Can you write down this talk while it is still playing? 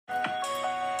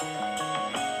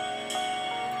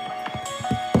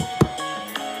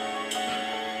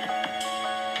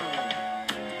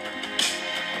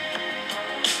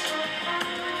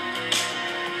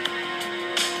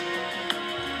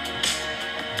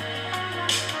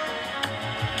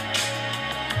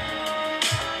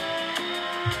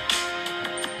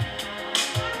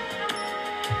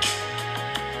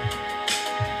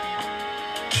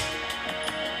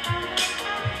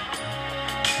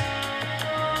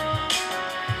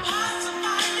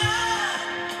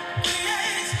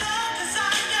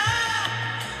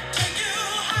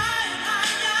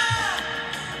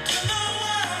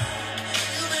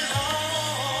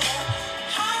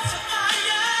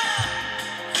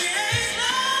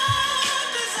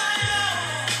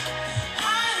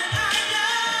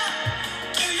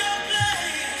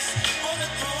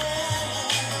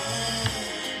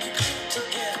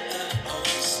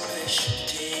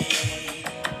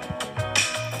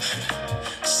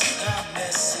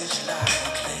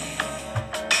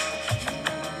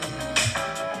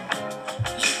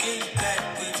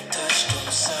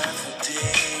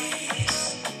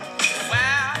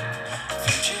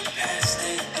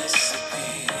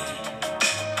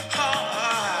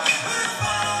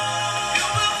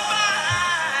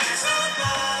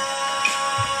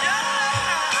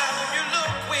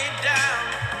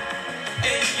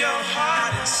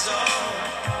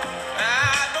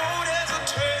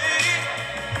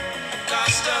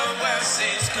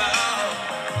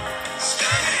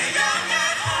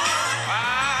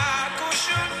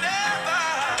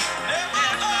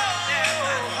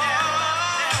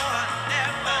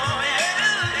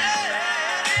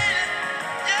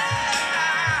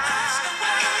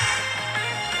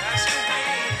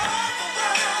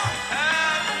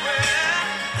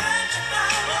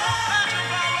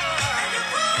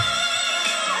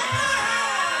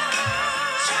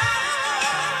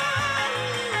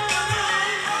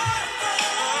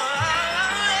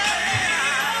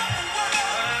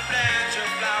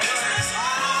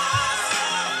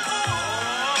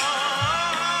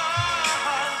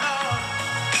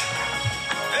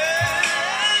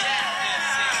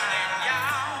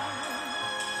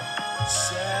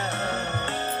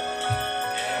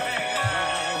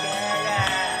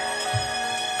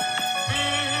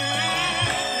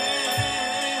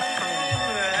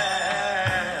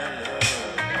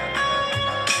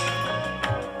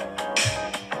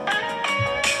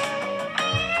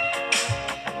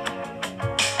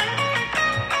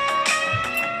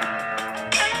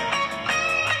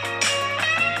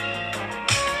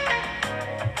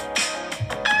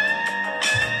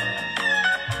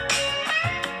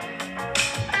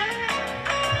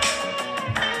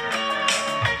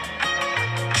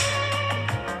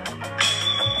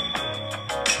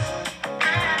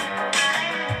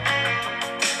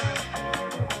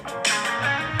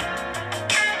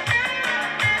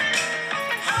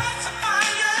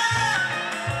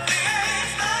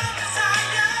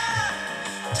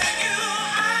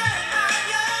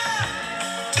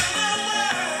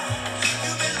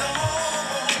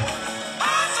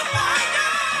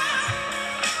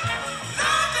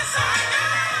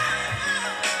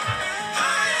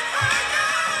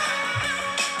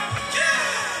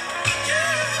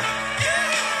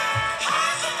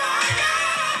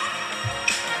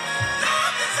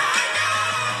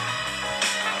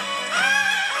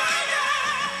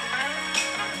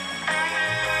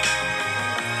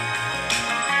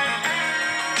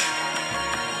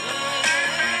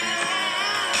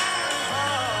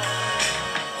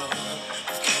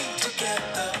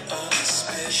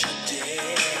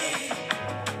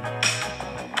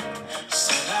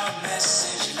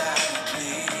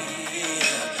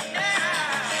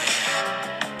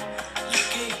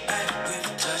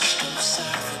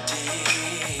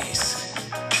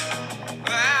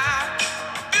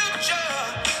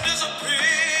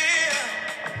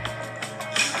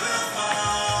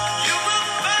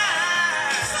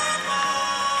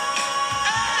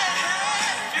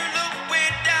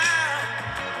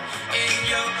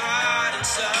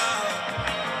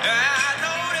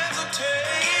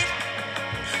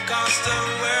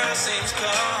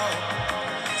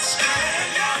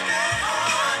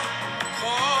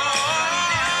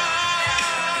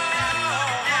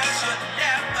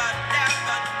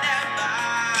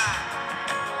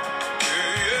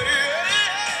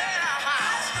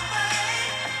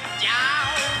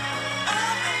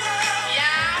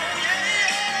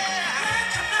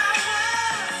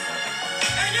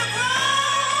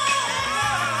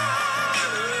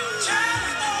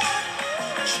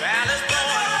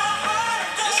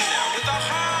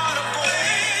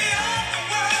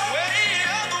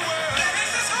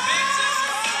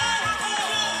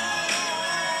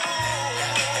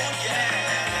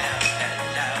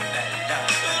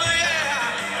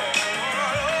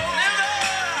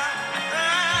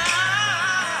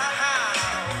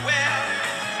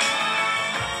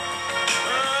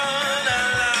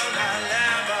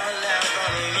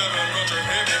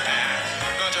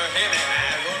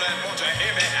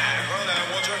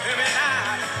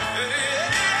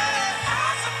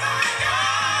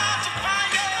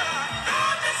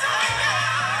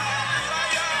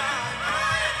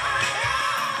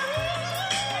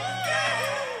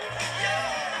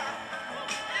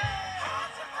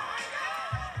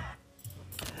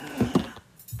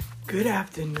Good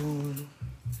afternoon.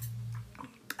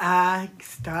 I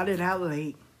started out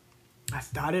late. I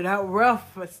started out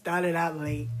rough. I started out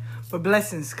late. But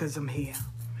blessings because I'm here.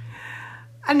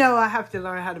 I know I have to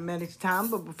learn how to manage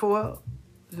time, but before,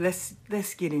 let's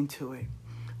get into it.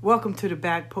 Welcome to the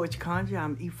Back Porch Conjure.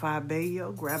 I'm E5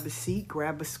 Bayo. Grab a seat,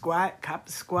 grab a squat, cop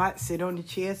a squat, sit on the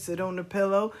chair, sit on the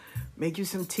pillow, make you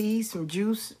some tea, some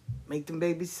juice, make them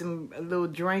babies a little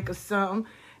drink or something,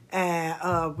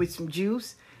 and with some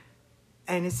juice.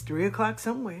 And it's 3 o'clock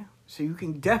somewhere, so you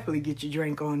can definitely get your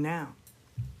drink on now.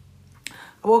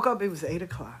 I woke up, it was 8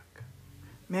 o'clock.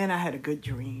 Man, I had a good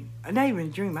dream. Not even a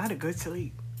dream, I had a good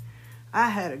sleep. I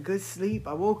had a good sleep.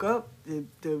 I woke up,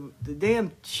 the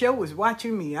damn show was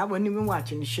watching me. I wasn't even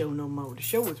watching the show no more. The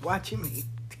show was watching me.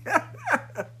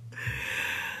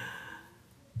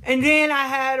 And then I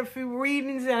had a few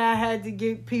readings and I had to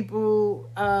get people,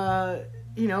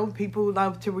 people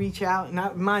love to reach out.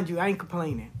 And mind you, I ain't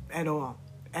complaining at all.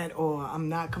 At all. I'm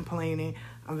not complaining.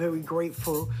 I'm very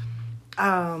grateful.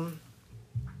 And,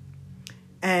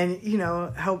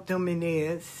 help them in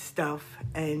their stuff.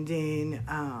 And then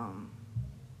I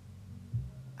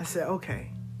said,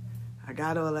 okay, I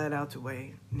got all that out the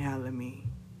way. Now let me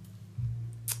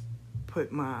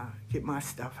get my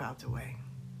stuff out the way.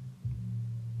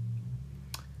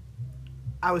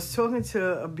 I was talking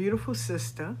to a beautiful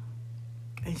sister,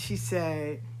 and she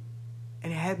said,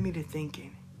 and it had me to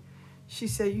thinking. She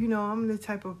said, I'm the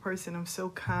type of person, I'm so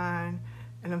kind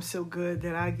and I'm so good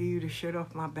that I give you the shirt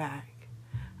off my back.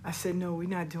 I said, no, we're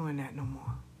not doing that no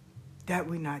more. That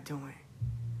we're not doing.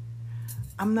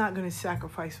 I'm not going to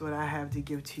sacrifice what I have to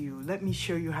give to you. Let me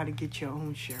show you how to get your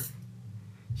own shirt.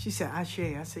 She said, I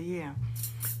said, yeah.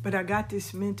 But I got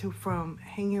this mental from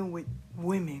hanging with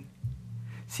women.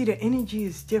 See, the energy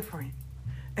is different.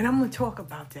 And I'm going to talk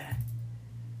about that.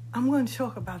 I'm going to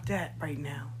talk about that right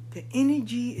now. The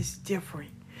energy is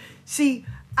different. See,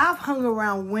 I've hung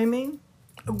around women,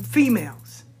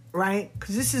 females, right?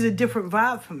 Because this is a different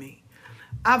vibe for me.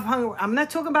 I'm not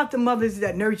talking about the mothers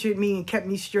that nurtured me and kept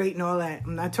me straight and all that.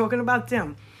 I'm not talking about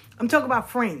them. I'm talking about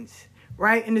friends,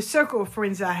 right? In the circle of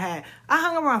friends I had, I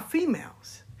hung around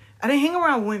females. I didn't hang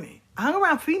around women. I hung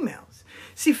around females.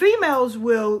 See, females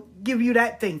will give you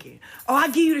that thinking. Oh, I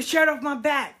give you the shirt off my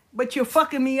back, but you're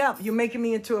fucking me up. You're making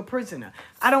me into a prisoner.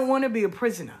 I don't want to be a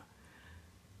prisoner.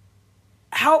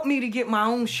 Help me to get my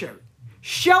own shirt.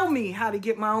 Show me how to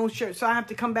get my own shirt so I have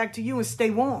to come back to you and stay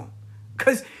warm.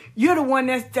 Because you're the one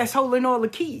that's holding all the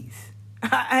keys.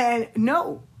 And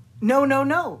no.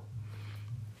 And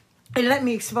let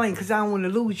me explain because I don't want to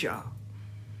lose y'all.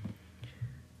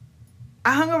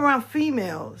 I hung around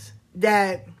females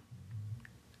that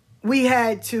we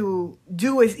had to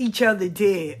do as each other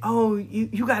did. Oh,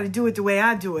 you got to do it the way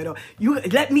I do it. Or you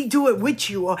let me do it with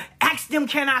you. Or ask them,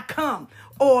 can I come?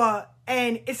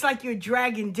 And it's like you're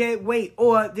dragging dead weight.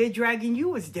 Or they're dragging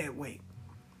you as dead weight.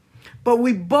 But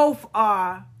we both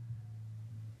are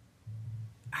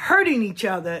hurting each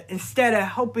other instead of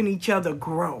helping each other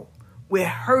grow. We're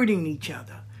hurting each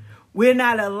other. We're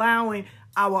not allowing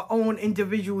our own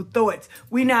individual thoughts.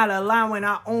 We're not allowing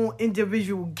our own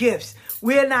individual gifts.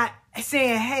 We're not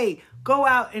saying, hey, go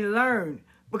out and learn.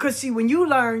 Because see, when you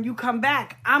learn, you come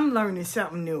back. I'm learning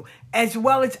something new as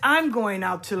well as I'm going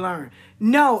out to learn.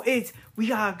 No, it's we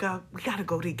gotta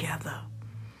go together.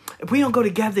 If we don't go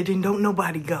together, then don't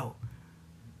nobody go.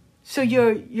 So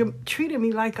you're treating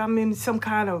me like I'm in some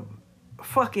kind of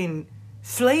fucking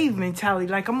slave mentality,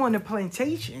 like I'm on a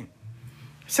plantation.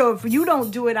 So if you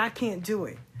don't do it, I can't do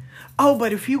it. Oh,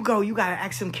 but if you go, you got to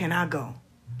ask them, can I go?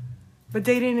 But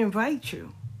they didn't invite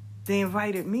you. They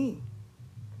invited me.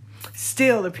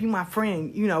 Still, if you my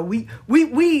friend, we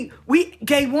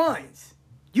gay ones.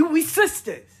 We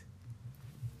sisters.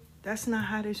 That's not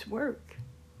how this works.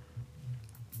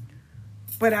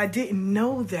 But I didn't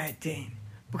know that then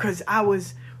because I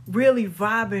was really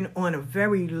vibing on a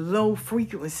very low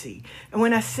frequency. And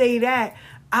when I say that,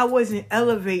 I wasn't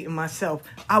elevating myself.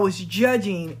 I was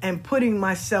judging and putting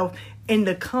myself in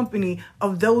the company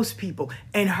of those people.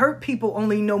 And hurt people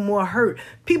only know more hurt.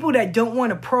 People that don't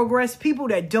want to progress, people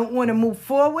that don't want to move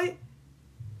forward,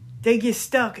 they get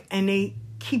stuck and they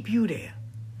keep you there.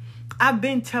 I've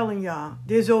been telling y'all,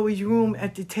 there's always room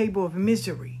at the table of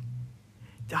misery.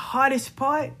 The hardest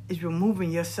part is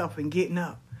removing yourself and getting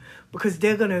up. Because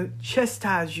they're going to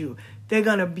chastise you. They're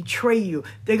going to betray you.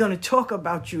 They're going to talk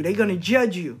about you. They're going to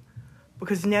judge you.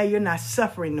 Because now you're not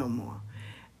suffering no more.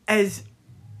 As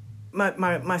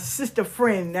my sister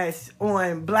friend that's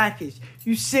on Blackish,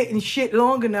 you sit and shit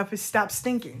long enough, it stops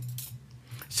stinking.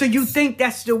 So you think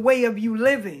that's the way of you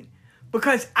living.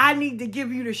 Because I need to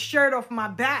give you the shirt off my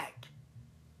back.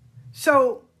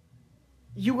 So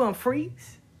you going to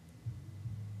freeze?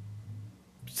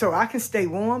 So I can stay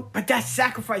warm, but that's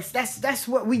sacrifice. That's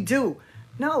what we do.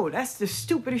 No, that's the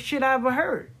stupidest shit I ever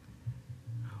heard.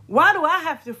 Why do I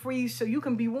have to freeze so you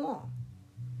can be warm?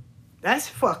 That's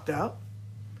fucked up.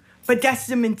 But that's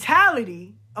the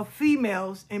mentality of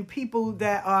females and people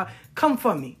that come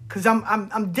from me, because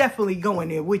I'm definitely going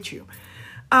there with you.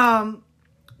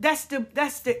 That's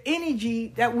the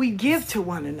energy that we give to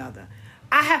one another.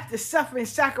 I have to suffer and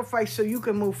sacrifice so you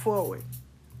can move forward.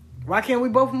 Why can't we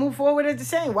both move forward at the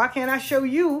same? Why can't I show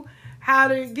you how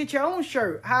to get your own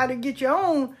shirt, how to get your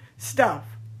own stuff?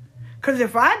 Because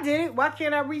if I did it, why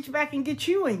can't I reach back and get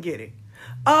you and get it?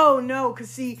 Oh, no,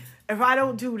 because see, if I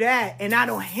don't do that and I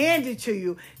don't hand it to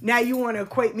you, now you want to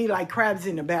equate me like crabs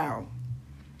in the barrel.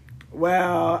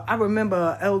 Well, I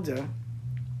remember an elder.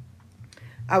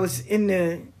 I was in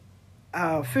the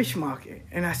fish market,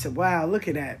 and I said, wow, look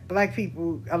at that. Black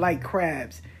people are like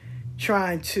crabs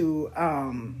trying to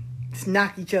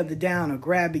knock each other down or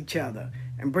grab each other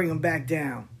and bring them back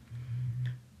down.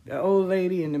 The old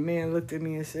lady and the man looked at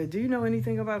me and said, do you know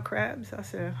anything about crabs? I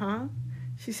said, huh?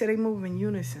 She said, they move in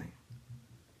unison.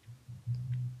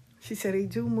 She said, they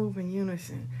do move in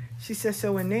unison. She said,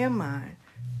 so in their mind,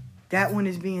 that one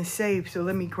is being saved, so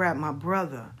let me grab my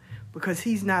brother. Because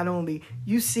he's not only,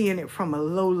 you seeing it from a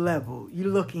low level.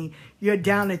 You're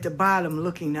down at the bottom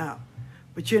looking up.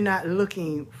 But you're not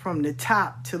looking from the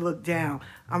top to look down.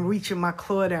 I'm reaching my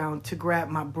claw down to grab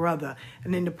my brother.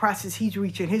 And in the process, he's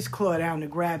reaching his claw down to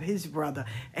grab his brother.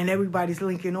 And everybody's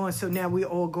linking on. So now we're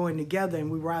all going together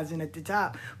and we're rising at the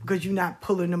top. Because you're not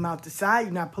pulling them out the side.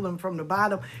 You're not pulling them from the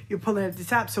bottom. You're pulling at the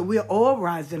top. So we're all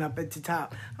rising up at the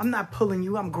top. I'm not pulling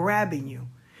you. I'm grabbing you.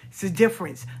 It's the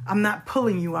difference. I'm not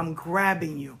pulling you. I'm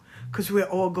grabbing you. Because we're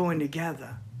all going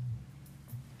together.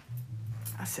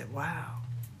 I said, wow.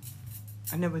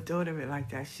 I never thought of it like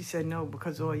that. She said, no,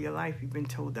 because all your life you've been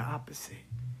told the opposite.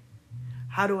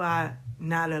 How do I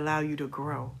not allow you to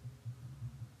grow?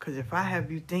 Because if I have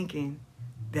you thinking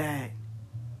that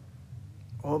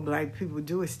all black people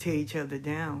do is tear each other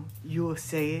down, you will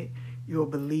say it, you'll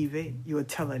believe it, you'll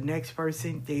tell the next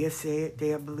person, they'll say it,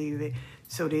 they'll believe it.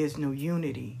 So there's no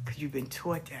unity because you've been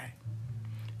taught that.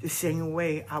 The same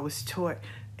way I was taught,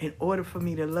 in order for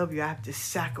me to love you, I have to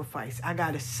sacrifice. I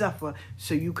got to suffer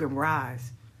so you can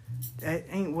rise. That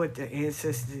ain't what the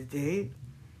ancestors did.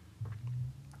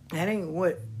 That ain't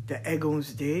what the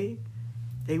Egons did.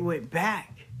 They went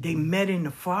back. They met in the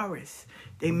forest.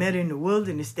 They met in the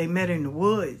wilderness. They met in the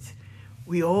woods.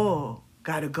 We all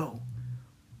got to go.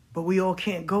 But we all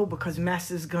can't go because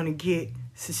Master's going to get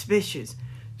suspicious.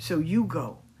 So you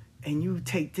go and you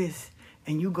take this.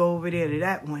 And you go over there to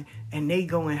that one, and they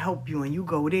go and help you, and you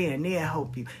go there, and they'll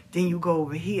help you. Then you go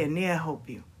over here, and they'll help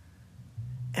you.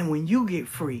 And when you get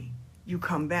free, you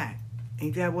come back.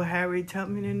 Ain't that what Harriet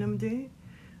Tubman and them did?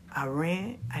 I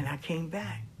ran, and I came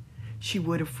back. She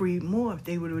would have freed more if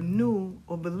they would have knew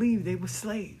or believed they were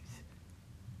slaves.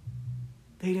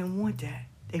 They didn't want that.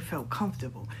 They felt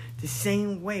comfortable. The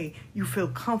same way you feel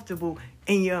comfortable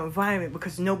in your environment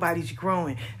because nobody's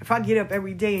growing. If I get up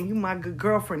every day and you my good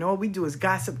girlfriend, all we do is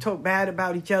gossip, talk bad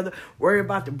about each other, worry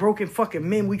about the broken fucking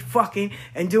men we fucking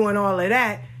and doing all of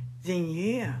that, then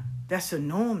yeah, that's a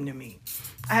norm to me.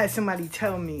 I had somebody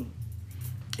tell me,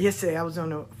 yesterday I was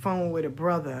on the phone with a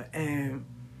brother and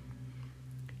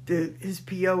his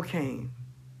PO came.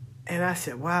 And I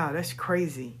said, wow, that's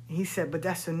crazy. And he said, but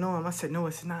that's a norm. I said, no,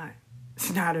 it's not.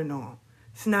 It's not a norm.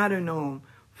 It's not a norm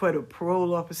for the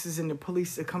parole officers and the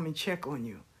police to come and check on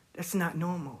you. That's not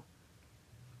normal.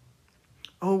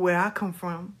 Oh, where I come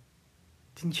from,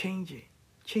 then change it.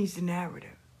 Change the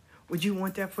narrative. Would you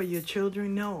want that for your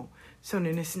children? No. So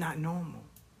then it's not normal.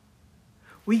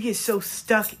 We get so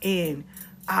stuck in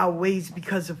our ways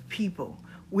because of people.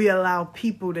 We allow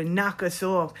people to knock us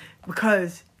off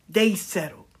because they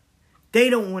settled. They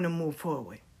don't want to move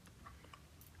forward.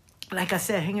 Like I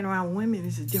said, hanging around women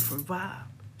is a different vibe.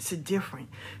 It's a different.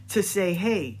 To say,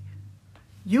 hey,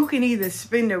 you can either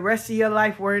spend the rest of your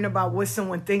life worrying about what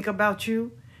someone think about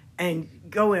you and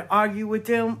go and argue with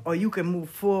them, or you can move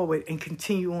forward and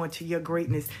continue on to your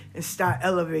greatness and start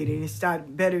elevating and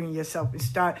start bettering yourself and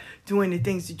start doing the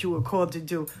things that you were called to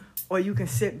do. Or you can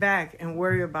sit back and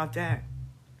worry about that.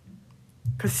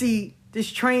 Because see,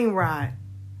 this train ride,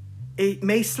 it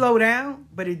may slow down,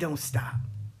 but it don't stop.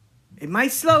 It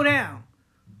might slow down.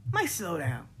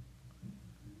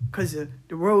 Because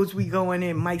the roads we going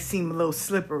in might seem a little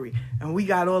slippery. And we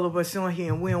got all of us on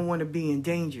here and we don't want to be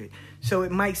endangered. So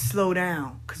it might slow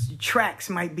down because the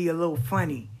tracks might be a little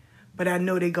funny. But I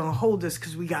know they're going to hold us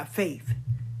because we got faith.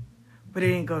 But it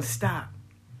ain't going to stop.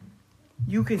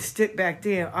 You can sit back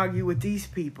there and argue with these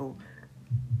people.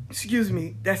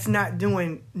 That's not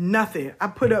doing nothing. I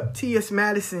put up T.S.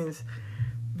 Madison's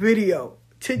video,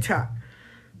 TikTok.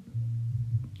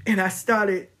 And I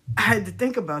had to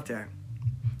think about that.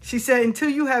 She said, until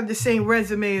you have the same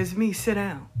resume as me, sit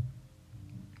down.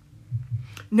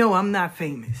 No, I'm not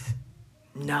famous.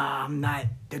 Nah, I'm not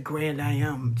the grand I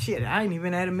am. Shit, I ain't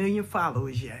even had 1 million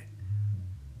followers yet.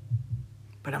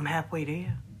 But I'm halfway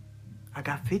there. I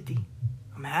got 50.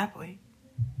 I'm halfway.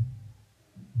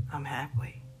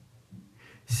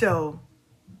 So,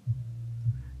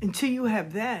 until you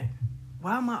have that,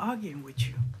 why am I arguing with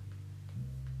you?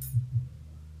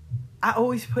 I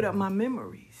always put up my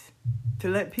memories to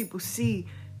let people see,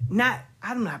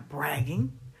 I'm not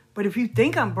bragging, but if you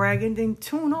think I'm bragging, then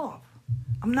tune off.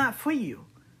 I'm not for you.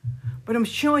 but I'm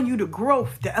showing you the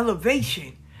growth, the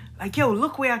elevation. Like, yo,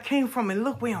 look where I came from and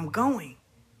look where I'm going.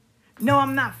 No,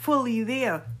 I'm not fully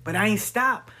there, but I ain't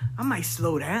stopped. I might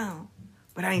slow down,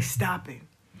 but I ain't stopping.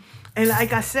 And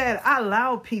like I said, I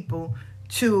allow people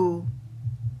to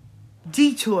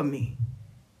detour me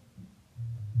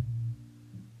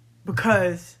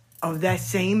because of that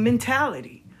same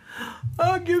mentality.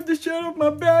 I'll give the shirt off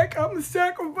my back. I'm a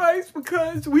sacrifice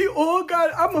because I'm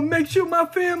going to make sure my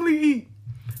family eat.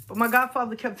 But my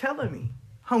godfather kept telling me,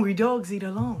 hungry dogs eat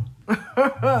alone.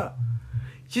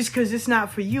 Just because it's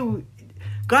not for you.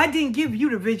 God didn't give you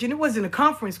the vision. It wasn't a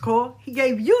conference call. He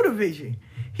gave you the vision.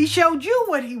 He showed you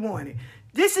what he wanted.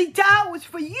 This entire was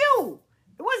for you.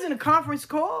 It wasn't a conference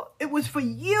call. It was for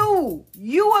you.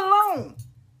 You alone.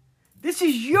 This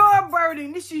is your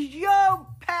burden. This is your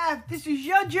path. This is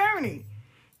your journey.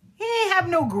 He ain't have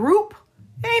no group.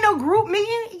 There ain't no group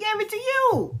meeting. He gave it to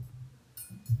you.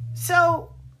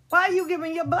 So why are you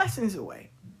giving your blessings away?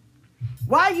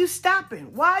 Why are you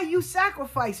stopping? Why are you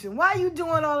sacrificing? Why are you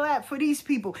doing all that for these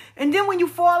people? And then when you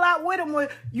fall out with them,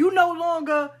 you no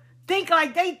longer think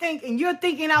like they think, and you're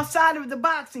thinking outside of the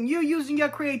box, and you're using your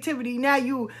creativity. Now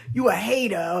you a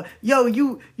hater. Or, yo,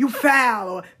 you foul,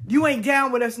 or you ain't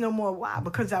down with us no more. Why?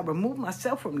 Because I removed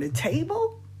myself from the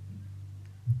table?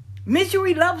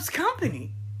 Misery loves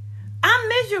company. I'm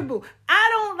miserable. I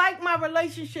don't like my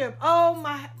relationship. Oh,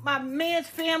 my man's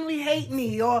family hate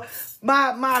me, or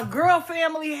my girl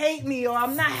family hate me, or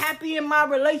I'm not happy in my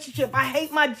relationship. I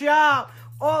hate my job,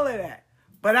 all of that.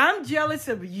 But I'm jealous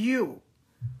of you.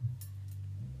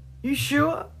 You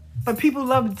sure? But people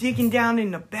love digging down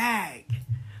in the bag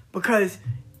because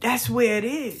that's where it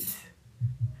is.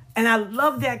 And I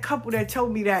love that couple that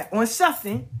told me that on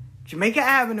something, Jamaica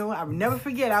Avenue. I'll never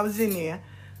forget, I was in there.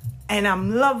 And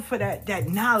I'm love for that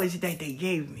knowledge that they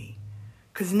gave me.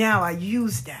 Because now I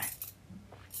use that.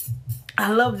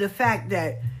 I love the fact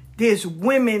that there's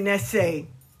women that say,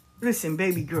 listen,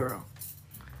 baby girl,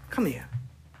 come here.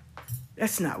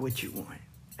 That's not what you want.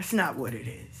 That's not what it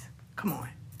is. Come on.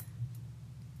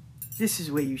 This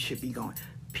is where you should be going.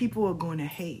 People are going to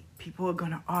hate. People are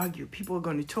going to argue. People are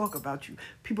going to talk about you.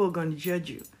 People are going to judge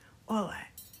you. All that.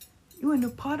 You're in a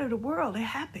part of the world. It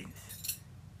happens.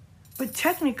 But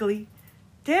technically,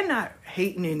 they're not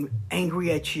hating and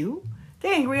angry at you.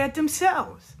 They're angry at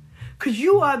themselves. Because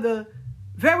you are the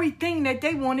very thing that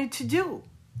they wanted to do.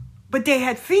 But they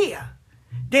had fear.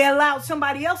 They allowed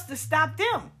somebody else to stop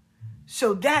them.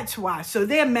 So that's why. So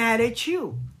they're mad at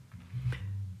you.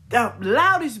 The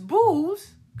loudest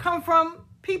boos come from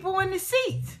people in the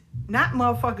seats, not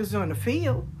motherfuckers on the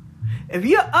field. If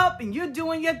you're up and you're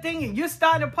doing your thing and you're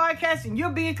starting a podcast and you're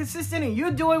being consistent and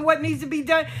you're doing what needs to be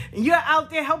done and you're out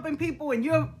there helping people and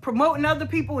you're promoting other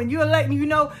people and you're letting you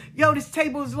know, yo, this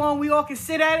table is long, we all can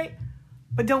sit at it,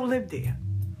 but don't live there.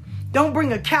 Don't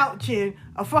bring a couch and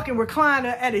a fucking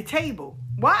recliner at a table.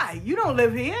 Why? You don't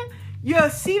live here. You're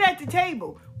a seat at the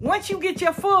table. Once you get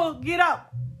your full, get up.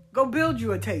 Go build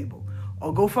you a table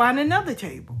or go find another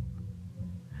table.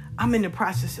 I'm in the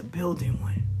process of building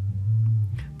one.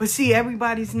 But see,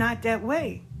 everybody's not that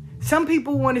way. Some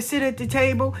people want to sit at the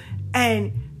table,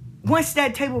 and once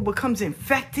that table becomes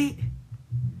infected,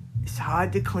 it's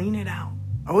hard to clean it out.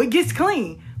 Oh, it gets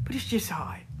clean, but it's just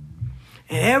hard.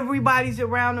 And everybody's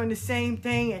around on the same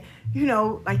thing. And, you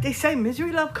know, like they say,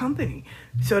 misery loves company.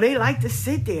 So they like to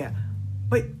sit there.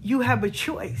 But you have a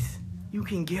choice. You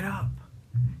can get up.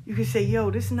 You can say, yo,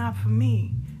 this is not for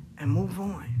me, and move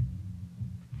on.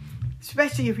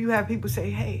 Especially if you have people say,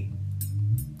 hey,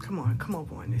 come on, come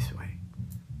over on this way.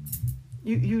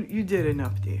 You did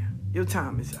enough there. Your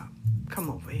time is up. Come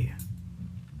over here.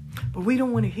 But we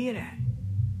don't want to hear that.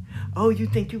 Oh, you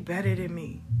think you're better than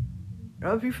me.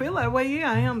 Oh, if you feel that way,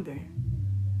 yeah, I am there.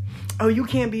 Oh, you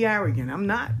can't be arrogant. I'm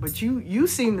not. But you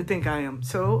seem to think I am.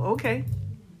 So, okay.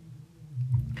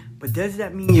 But does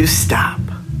that mean you stop?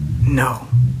 No.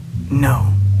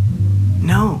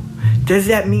 Does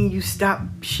that mean you stop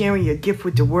sharing your gift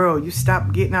with the world? You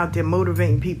stop getting out there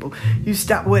motivating people. You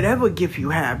stop whatever gift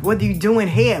you have. Whether you're doing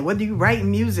hair, whether you're writing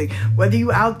music, whether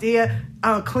you're out there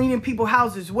cleaning people's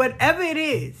houses, whatever it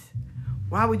is.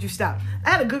 Why would you stop?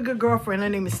 I had a good girlfriend. Her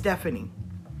name is Stephanie.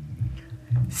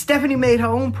 Stephanie made her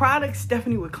own products.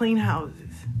 Stephanie would clean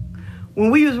houses.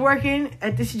 When we was working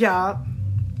at this job,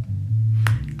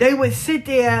 they would sit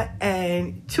there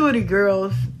and two of the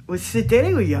girls would sit there.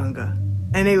 They were younger.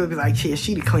 And they would be like, yeah,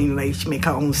 she the clean lady. She make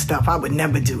her own stuff. I would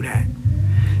never do that.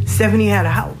 Stephanie had a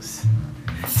house.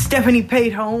 Stephanie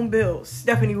paid her own bills.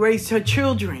 Stephanie raised her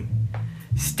children.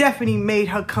 Stephanie made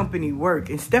her company work.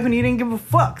 And Stephanie didn't give a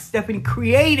fuck. Stephanie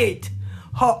created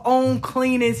her own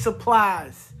cleaning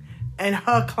supplies. and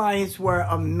her clients were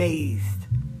amazed.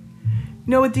 You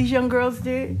know what these young girls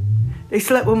did? They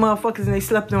slept with motherfuckers and they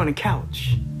slept on the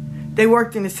couch. They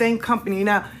worked in the same company.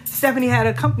 Now, Stephanie had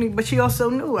a company, but she also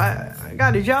knew I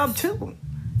got a job too.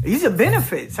 These are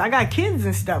benefits. I got kids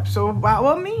and stuff, so by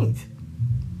all means.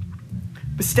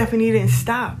 But Stephanie didn't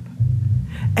stop.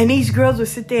 And these girls would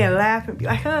sit there and laugh and be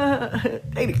like,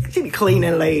 she the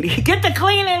cleaning lady. Get the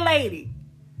cleaning lady.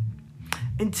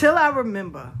 Until I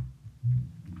remember,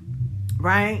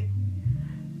 right?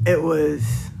 It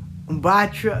was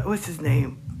Batra, what's his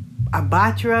name?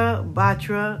 Batra,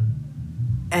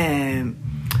 and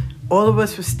all of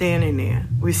us were standing there.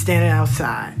 We were standing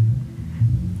outside.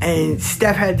 And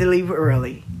Steph had to leave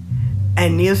early.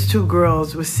 And these two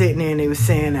girls were sitting there and they were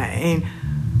saying that. And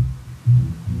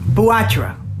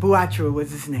Buatra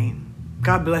was his name.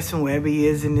 God bless him wherever he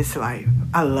is in this life.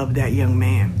 I love that young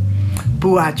man.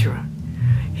 Buatra.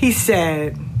 He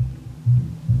said,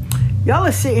 y'all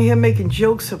are sitting here making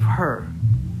jokes of her.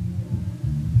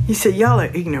 He said, y'all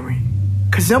are ignorant.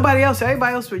 Because everybody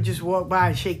else would just walk by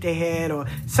and shake their head, or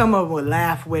some of them would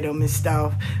laugh with them and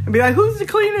stuff and be like, who's the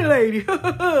cleaning lady?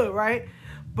 Right?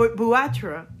 But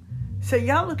Buatra said,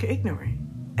 y'all look ignorant.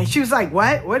 And she was like,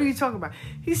 what? What are you talking about?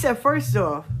 He said, first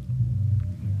off,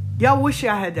 y'all wish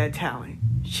y'all had that talent.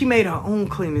 She made her own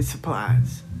cleaning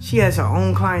supplies. She has her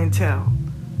own clientele.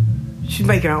 She's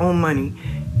making her own money.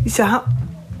 He said, how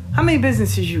many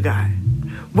businesses you got?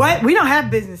 What? We don't have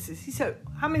businesses. He said,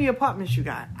 how many apartments you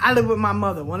got? I live with my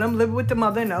mother. One of them lived with the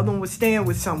mother, and the other one was staying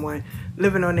with someone,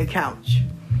 living on their couch,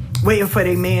 waiting for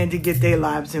their man to get their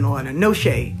lives in order. No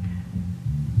shade.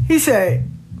 He said,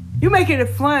 you making it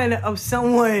fun of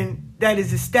someone that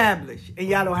is established, and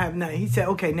y'all don't have nothing. He said,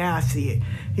 okay, now I see it.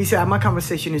 He said, my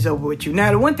conversation is over with you.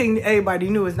 Now, the one thing everybody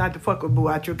knew is not to fuck with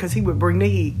Buatra, because he would bring the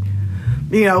heat.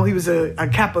 You know, he was a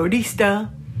capoeirista.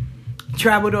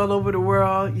 Traveled all over the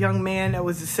world, young man that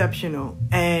was exceptional.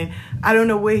 And I don't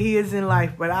know where he is in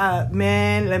life, but let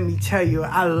me tell you,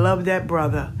 I love that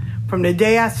brother. From the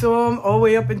day I saw him all the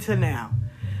way up until now.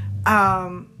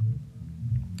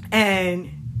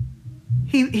 And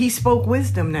he spoke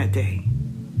wisdom that day.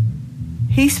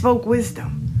 He spoke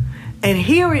wisdom. And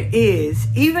here it is,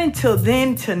 even till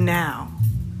then to now,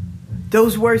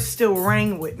 those words still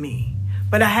rang with me.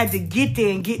 But I had to get there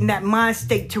and get in that mind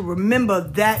state to remember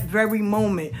that very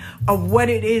moment of what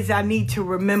it is I need to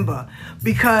remember.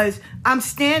 Because I'm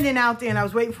standing out there and I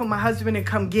was waiting for my husband to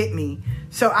come get me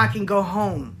so I can go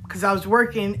home. Because I was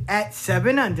working at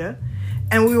 7 Under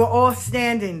and we were all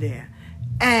standing there.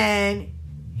 And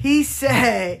he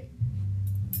said,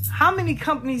 how many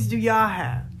companies do y'all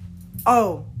have?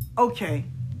 Oh, okay.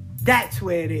 That's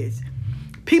where it is.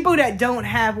 People that don't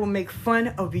have will make fun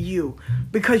of you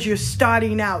because you're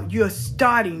starting out. You're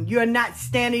starting. You're not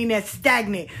standing there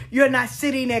stagnant. You're not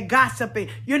sitting there gossiping.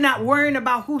 You're not worrying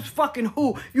about who's fucking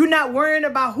who. You're not worrying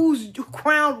about who's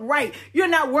crowned right. You're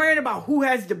not worrying about who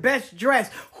has the best dress,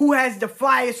 who has the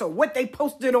flyers, or what they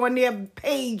posted on their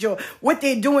page, or what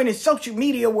they're doing in social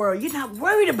media world. You're not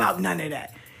worried about none of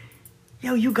that.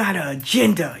 Yo, you got an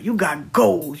agenda. You got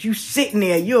goals. You sitting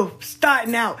there. You're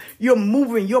starting out. You're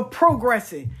moving. You're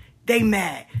progressing. They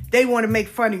mad. They want to make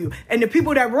fun of you. And the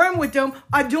people that run with them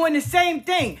are doing the same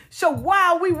thing. So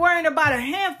why are we worrying about a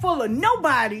handful of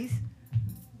nobodies?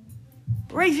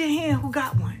 Raise your hand who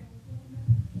got one.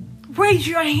 Raise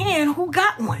your hand who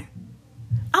got one.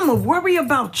 I'm going to worry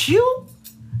about you?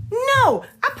 No.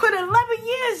 I put 11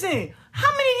 years in. How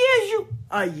many years you?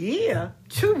 A year?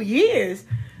 2 years?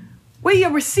 Where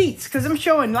your receipts? Because I'm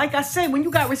showing, like I said, when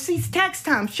you got receipts, tax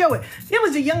time, show it. There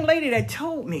was a young lady that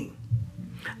told me,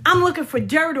 I'm looking for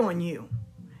dirt on you,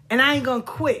 and I ain't going to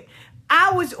quit.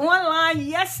 I was online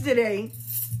yesterday.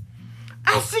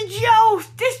 I said, yo,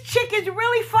 this chick is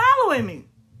really following me.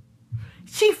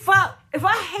 If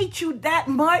I hate you that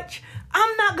much,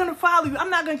 I'm not going to follow you. I'm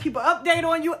not going to keep an update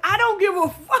on you. I don't give a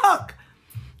fuck.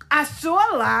 I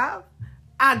saw live.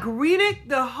 I greeted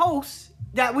the host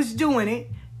that was doing it.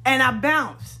 And I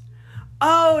bounced.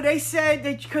 Oh, they said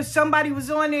that because somebody was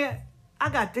on there. I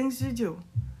got things to do.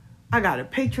 I got a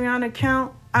Patreon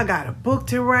account. I got a book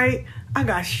to write. I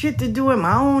got shit to do in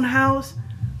my own house.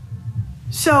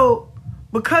 So,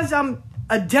 because I'm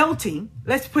adulting,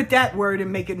 let's put that word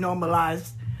and make it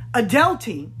normalized.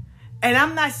 Adulting. And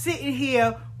I'm not sitting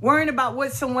here worrying about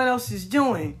what someone else is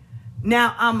doing.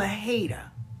 Now I'm a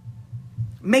hater.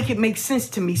 Make it make sense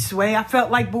to me, Sway. I felt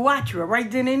like Buatra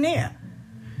right then and there.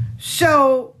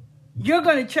 So, you're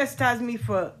going to chastise me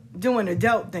for doing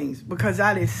adult things because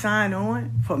I didn't sign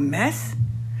on for mess?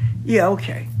 Yeah,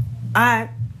 okay. All right.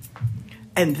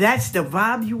 And that's the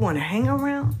vibe you want to hang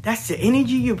around? That's the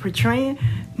energy you're portraying?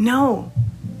 No.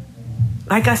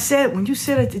 Like I said, when you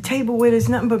sit at the table where there's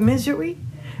nothing but misery,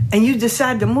 and you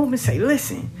decide to move and say,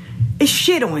 listen, it's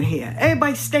shit on here.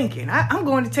 Everybody's stinking. I'm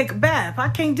going to take a bath. I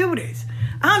can't do this.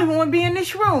 I don't even want to be in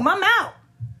this room. I'm out.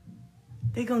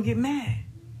 They're going to get mad.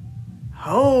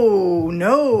 Oh,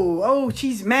 no. Oh,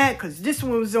 she's mad because this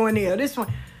one was on there. This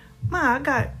one. Ma, I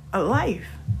got a life.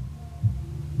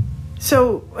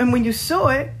 So, and when you saw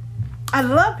it, I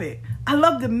love it. I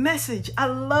love the message. I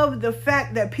love the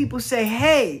fact that people say,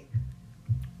 hey,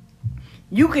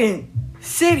 you can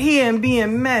sit here and be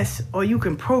in mess or you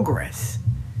can progress.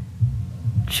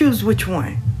 Choose which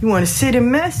one. You want to sit in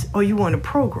mess or you want to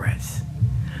progress?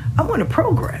 I want to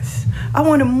progress. I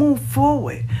want to move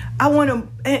forward. I want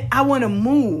to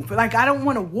move. Like, I don't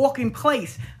want to walk in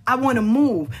place. I want to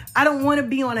move. I don't want to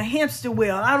be on a hamster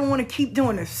wheel. I don't want to keep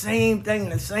doing the same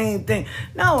thing.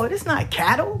 No, it's not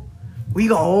cattle. We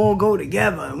gonna all go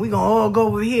together and we gonna all go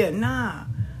over here. Nah,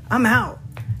 I'm out.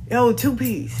 Yo,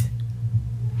 2-piece.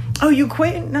 Oh, you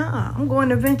quitting? Nah, I'm going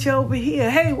to venture over here.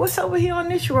 Hey, what's over here on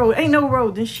this road? Ain't no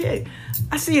road and shit.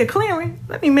 I see a clearing.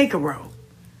 Let me make a road.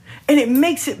 And it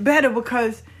makes it better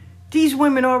because these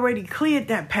women already cleared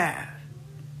that path.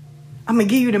 I'm going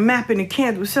to give you the map and the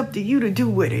candle. It's up to you to do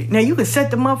with it. Now, you can set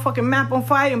the motherfucking map on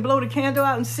fire and blow the candle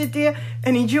out and sit there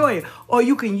and enjoy it. Or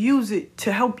you can use it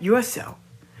to help yourself.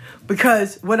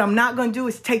 Because what I'm not going to do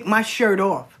is take my shirt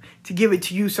off to give it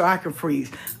to you so I can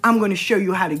freeze. I'm going to show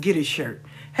you how to get a shirt.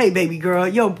 Hey, baby girl.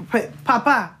 Yo,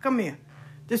 Papa, come here.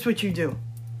 This is what you do.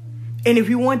 And if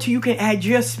you want to, you can add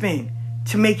your spin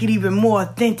to make it even more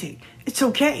authentic. It's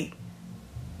okay.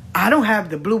 I don't have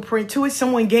the blueprint to it.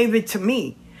 Someone gave it to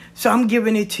me. So I'm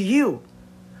giving it to you.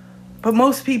 But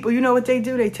most people, you know what they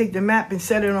do? They take the map and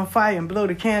set it on fire and blow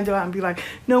the candle out and be like,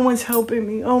 no one's helping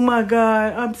me. Oh, my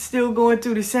God. I'm still going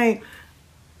through the same.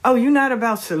 Oh, you're not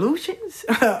about solutions?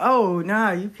 Oh,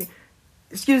 nah, you can.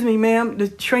 Excuse me, ma'am. The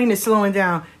train is slowing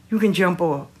down. You can jump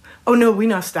off. Oh, no, we're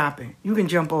not stopping. You can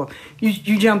jump off.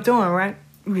 You jumped on, right?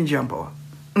 You can jump off.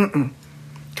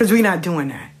 Because we're not doing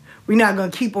that. We're not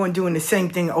going to keep on doing the same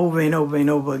thing over and over and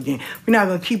over again. We're not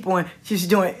going to keep on just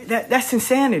doing that. That's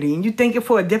insanity. And you think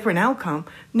for a different outcome.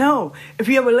 No. If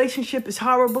your relationship is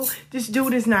horrible, this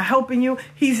dude is not helping you.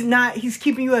 He's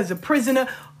keeping you as a prisoner.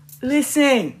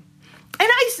 Listen. And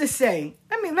I used to say,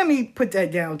 let me put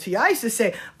that down to you. I used to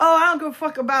say, oh, I don't give a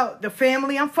fuck about the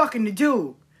family. I'm fucking the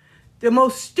dude. The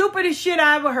most stupidest shit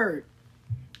I ever heard.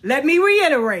 Let me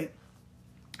reiterate.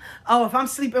 Oh, if I'm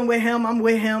sleeping with him, I'm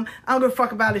with him. I don't give a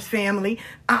fuck about his family.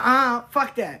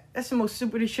 Fuck that. That's the most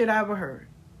stupidest shit I ever heard.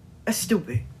 That's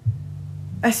stupid.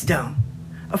 That's dumb.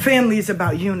 A family is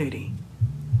about unity.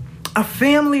 A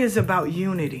family is about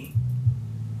unity.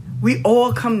 We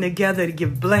all come together to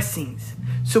give blessings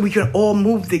so we can all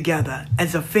move together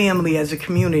as a family, as a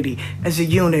community, as a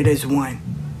unit, as one.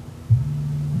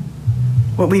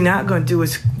 What we're not going to do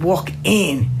is walk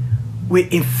in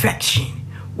with infection,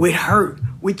 with hurt,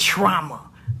 with trauma.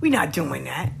 We're not doing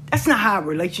that. That's not how a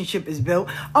relationship is built.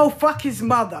 Oh, fuck his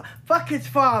mother. Fuck his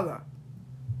father.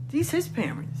 These his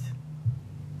parents.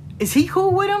 Is he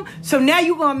cool with him? So now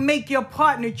you're going to make your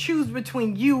partner choose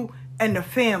between you and the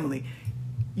family.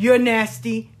 You're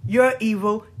nasty. You're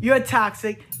evil. You're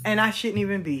toxic. And I shouldn't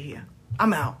even be here.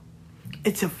 I'm out.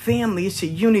 It's a family. It's a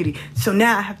unity. So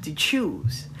now I have to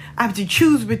choose. I have to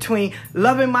choose between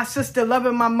loving my sister,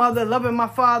 loving my mother, loving my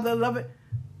father,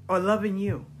 or loving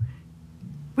you.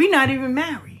 We not even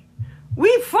married.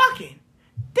 We fucking.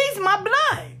 These my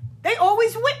blood. They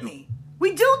always with me.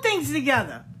 We do things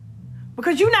together.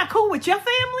 Because you're not cool with your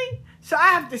family, so I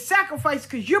have to sacrifice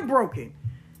because you're broken.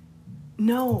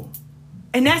 No.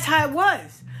 And that's how it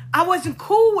was. I wasn't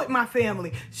cool with my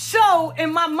family. So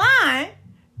in my mind,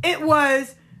 it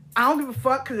was, I don't give a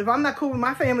fuck, because if I'm not cool with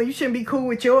my family, you shouldn't be cool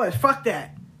with yours. Fuck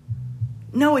that.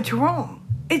 No, it's wrong.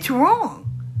 It's wrong.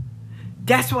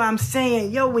 That's why I'm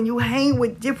saying, yo, when you hang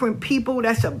with different people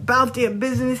that's about their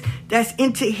business, that's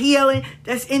into healing,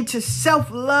 that's into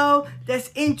self-love, that's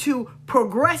into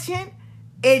progression,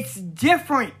 it's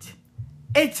different.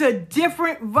 It's a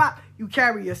different vibe. You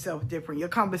carry yourself different. Your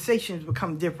conversations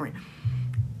become different.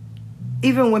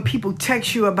 Even when people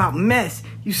text you about mess,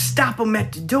 you stop them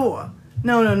at the door.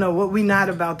 No. What we not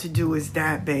about to do is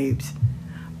that, babes.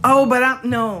 Oh, but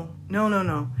no.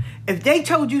 If they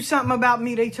told you something about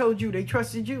me, they told you. They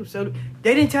trusted you. So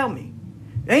they didn't tell me.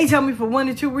 They ain't tell me for one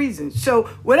or two reasons. So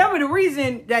whatever the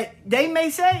reason that they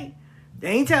may say, they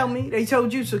ain't tell me. They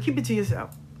told you. So keep it to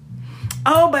yourself.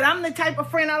 Oh, but I'm the type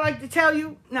of friend I like to tell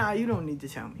you. Nah, you don't need to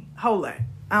tell me. Hold that.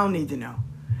 I don't need to know.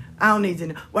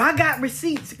 Well, I got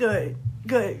receipts. Good.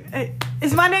 Hey,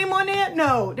 is my name on there?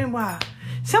 No. Then why?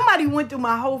 Somebody went through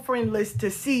my whole friend list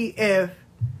to see if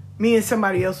me and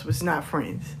somebody else was not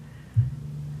friends.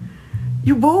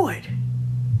 You bored.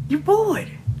 You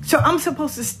bored. So I'm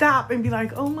supposed to stop and be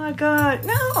like, oh my God,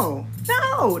 no,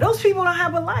 those people don't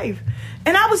have a life.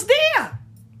 And I was there.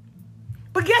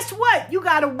 But guess what? You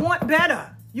got to want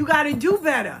better. You got to do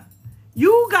better.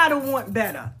 You got to want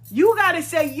better. You got to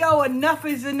say, yo, enough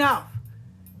is enough.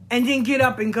 And then get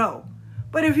up and go.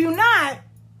 But if you're not,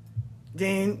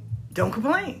 then don't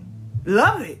complain.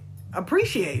 Love it.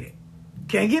 Appreciate it.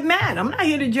 Can't get mad. I'm not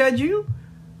here to judge you.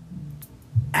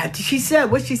 After she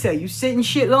said, what she said? You sit in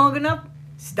shit long enough?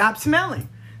 Stop smelling.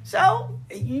 So,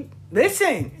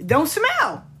 listen, don't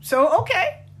smell. So,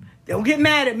 okay. Don't get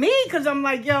mad at me because I'm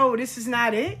like, yo, this is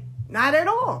not it. Not at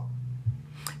all.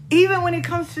 Even when it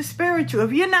comes to spiritual,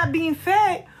 if you're not being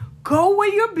fed, go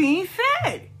where you're being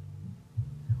fed.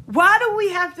 Why do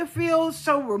we have to feel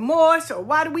so remorse, or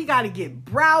why do we got to get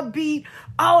browbeat?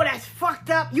 Oh, that's fucked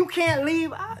up. You can't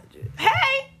leave.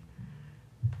 Hey,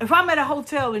 if I'm at a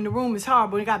hotel and the room is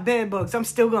horrible and got bed bugs, I'm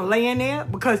still going to lay in there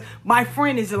because my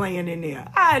friend is laying in there.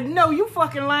 I know you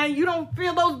fucking lying. You don't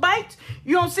feel those bites?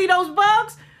 You don't see those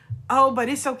bugs? Oh, but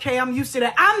it's okay. I'm used to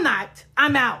that. I'm not.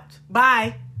 I'm out.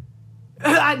 Bye.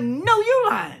 I know you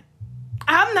lying.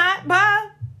 I'm not. Bye.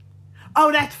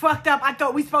 Oh, that's fucked up. I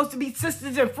thought we supposed to be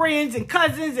sisters and friends and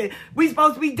cousins and we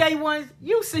supposed to be day ones.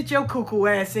 You sit your cuckoo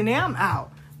ass in there. I'm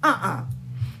out.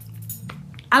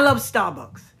 I love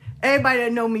Starbucks. Everybody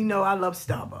that know me know I love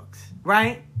Starbucks,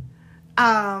 right?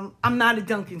 I'm not a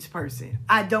Dunkin's person.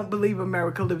 I don't believe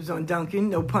America lives on Dunkin'.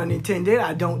 No pun intended.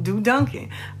 I don't do Dunkin'.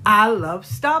 I love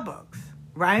Starbucks,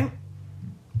 right?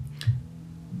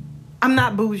 I'm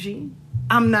not bougie.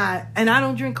 And I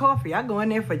don't drink coffee. I go in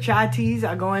there for chai teas.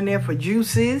 I go in there for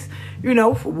juices,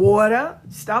 for water.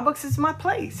 Starbucks is my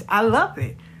place. I love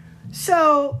it.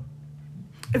 So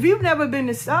if you've never been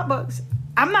to Starbucks,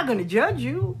 I'm not going to judge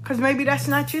you because maybe that's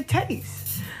not your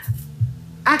taste.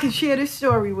 I can share this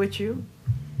story with you.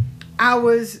 I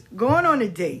was going on a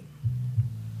date,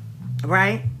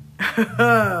 right?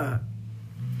 I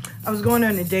was going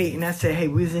on a date and I said, hey,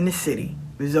 we was in the city.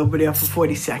 We was over there for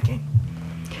 42nd.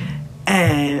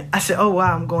 And I said, oh,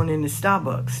 wow, I'm going into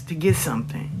Starbucks to get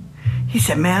something. He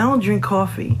said, man, I don't drink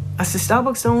coffee. I said,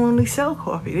 Starbucks don't only sell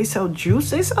coffee. They sell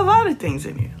juice. They sell a lot of things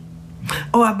in here.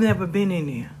 Oh, I've never been in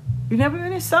there. You never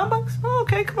been in Starbucks? Oh,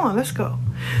 okay, come on, let's go.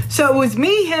 So it was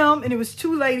me, him, and it was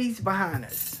two ladies behind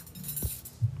us.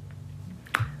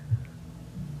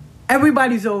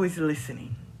 Everybody's always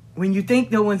listening. When you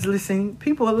think no one's listening,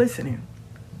 people are listening.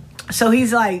 So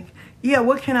he's like, yeah,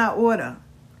 what can I order?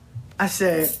 I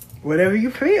said, whatever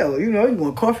you feel. You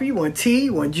want coffee, you want tea,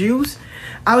 you want juice.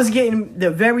 I was getting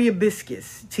the very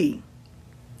hibiscus tea.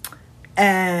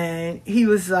 And he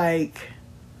was like,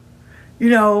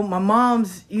 my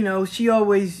mom's, she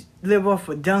always live off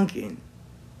of Dunkin'.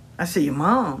 I said, your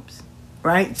mom's,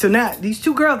 right? So now these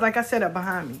two girls, like I said, are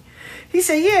behind me. He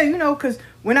said, yeah, because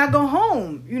when I go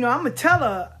home, I'm going to tell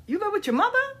her, you live with your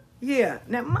mother? Yeah.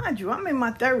 Now, mind you, I'm in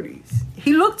my 30s.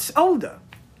 He looks older.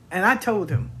 And I told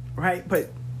him, right?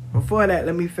 But before that,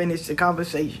 let me finish the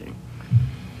conversation.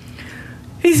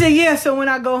 He said, yeah, so when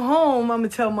I go home, I'm going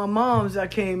to tell my moms I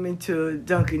came into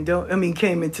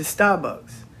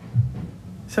Starbucks.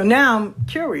 So now I'm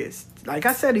curious. Like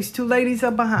I said, these two ladies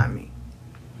are behind me.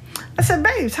 I said,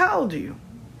 babes, how old are you?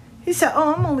 He said,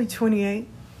 oh, I'm only 28.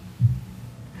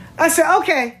 I said,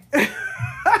 okay.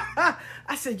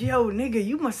 I said, yo, nigga,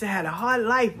 you must have had a hard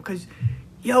life because,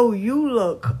 yo, you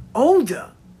look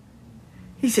older.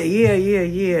 He said, yeah,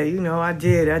 I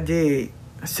did.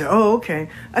 I said, oh, okay.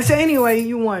 I said, anyway,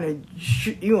 you want to,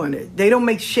 they don't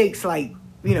make shakes like,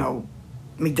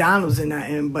 McDonald's and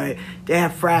nothing, but they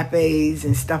have frappes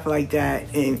and stuff like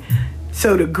that. And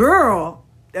so the girl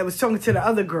that was talking to the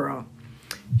other girl,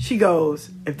 she goes,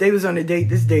 if they was on a date,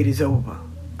 this date is over.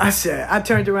 I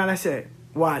turned around, I said,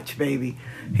 watch, baby.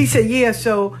 He said, yeah,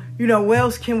 so, where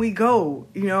else can we go?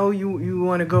 You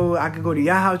want to go, I could go to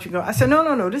your house, you go. I said,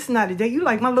 no, this is not a date. You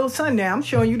like my little son now. I'm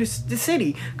showing you the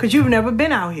city because you've never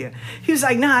been out here. He was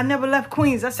like, nah, I never left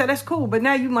Queens. I said, that's cool, but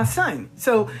now you my son.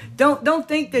 So don't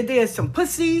think that there's some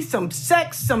pussy, some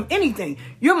sex, some anything.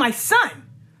 You're my son.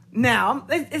 Now,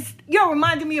 you're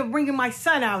reminding me of bringing my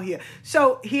son out here.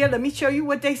 So here, let me show you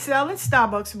what they sell in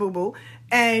Starbucks, boo-boo.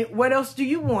 And what else do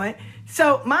you want?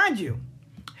 So, mind you,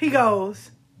 he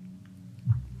goes,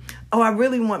 oh, I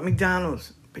really want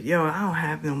McDonald's, but yo, I don't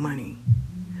have no money.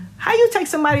 How you take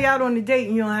somebody out on a date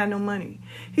and you don't have no money?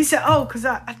 He said, oh, because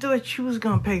I thought you was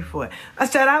going to pay for it. I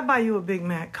said, I'll buy you a Big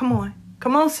Mac. Come on,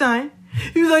 son.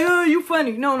 He was like, oh, you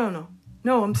funny. No,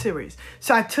 I'm serious.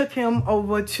 So I took him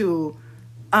over to,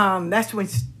 that's when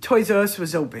Toys R Us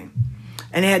was open.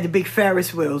 And they had the big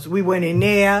Ferris wheels. We went in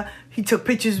there. He took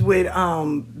pictures with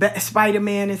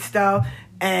Spider-Man and stuff.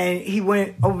 And he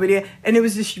went over there. And there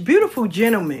was this beautiful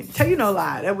gentleman, tell you no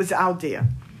lie, that was out there.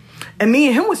 And me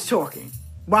and him was talking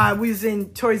while we was in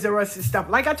Toys R Us and stuff.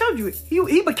 Like I told you,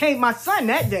 he became my son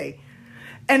that day.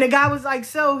 And the guy was like,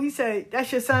 so, he said,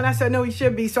 that's your son? I said, no, he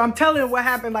should be. So I'm telling him what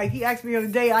happened. Like, he asked me on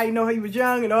the day, I didn't know he was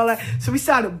young and all that. So we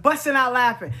started busting out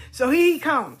laughing. So he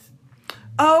comes.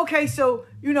 Oh, okay, so,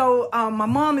 my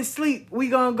mom is asleep. We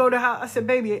gonna go to her. I said,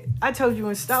 baby, I told you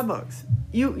in Starbucks.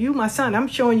 You my son. I'm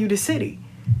showing you the city.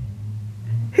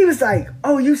 He was like,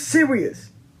 oh, you serious?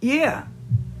 Yeah.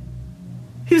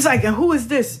 He was like, and who is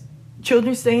this?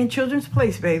 Children stay in children's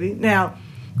place, baby. Now,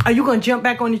 are you gonna jump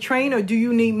back on the train, or do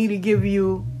you need me to give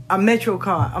you a Metro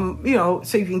card?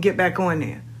 So you can get back on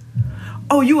there.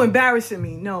 Oh, you embarrassing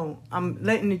me. No, I'm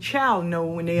letting the child know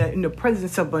when they are in the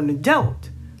presence of an adult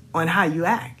on how you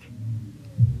act.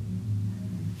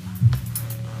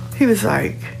 He was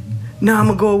like, no, I'm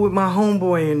going to go with my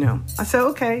homeboy and them. I said,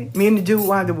 okay. Me and the dude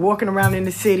wound up walking around in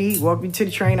the city, walked me to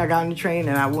the train. I got on the train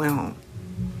and I went home.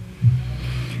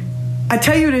 I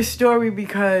tell you this story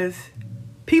because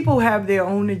people have their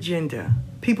own agenda.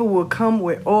 People will come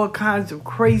with all kinds of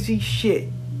crazy shit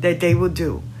that they will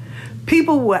do.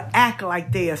 People will act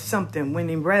like they are something when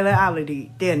in reality,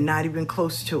 they're not even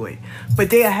close to it. But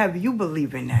they'll have you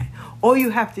believe in that. All you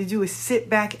have to do is sit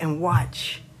back and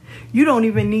watch. You don't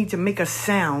even need to make a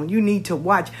sound. You need to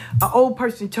watch. An old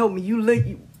person told me, you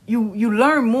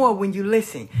learn more when you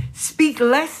listen. Speak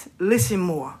less, listen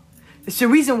more. It's the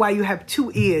reason why you have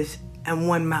 2 ears and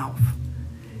 1 mouth.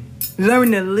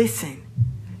 Learn to listen.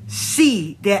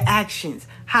 See their actions,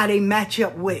 how they match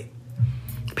up with.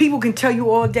 People can tell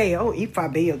you all day, oh,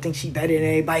 Ifa Bayo thinks she better than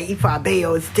everybody. Ifa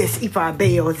Bayo is this, Ifa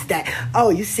Bayo is that. Oh,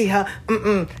 you see her?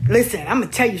 Listen, I'm going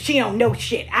to tell you, she don't know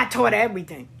shit. I taught her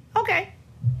everything. Okay.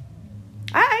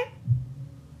 All right.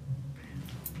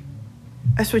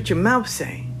 That's what your mouth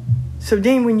say. So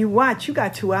then when you watch, you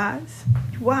got 2 eyes.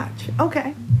 You watch.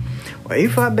 Okay. Well,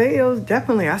 Ifa Bayo,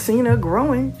 definitely, I seen her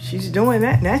growing. She's doing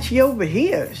that. Now she over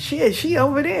here. She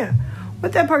over there.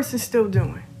 What that person still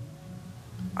doing?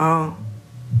 Oh.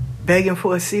 Begging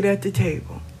for a seat at the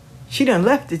table. She done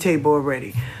left the table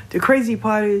already. The crazy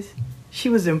part is she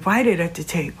was invited at the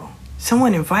table.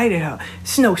 Someone invited her.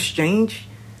 It's no strange.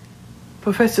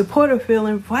 Professor Porterfield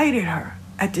invited her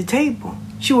at the table.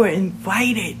 She was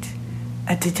invited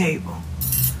at the table.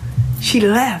 She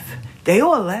left. They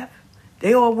all left.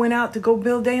 They all went out to go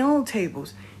build their own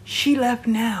tables. She left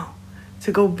now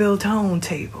to go build her own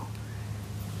table.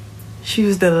 She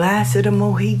was the last of the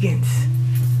Mohegans.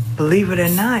 Believe it or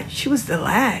not, she was the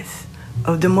last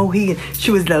of the Mohegans.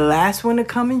 She was the last one to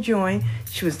come and join.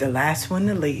 She was the last one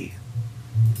to leave.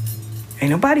 Ain't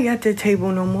nobody at the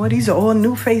table no more. These are all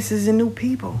new faces and new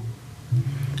people.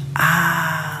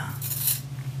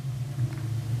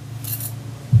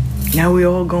 Now we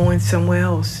all going somewhere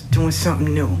else, doing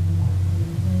something new.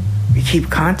 We keep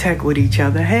contact with each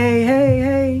other.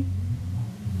 Hey.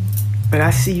 But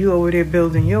I see you over there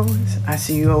building yours. I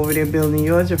see you over there building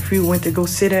yours. A few went to go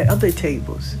sit at other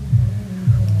tables.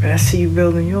 But I see you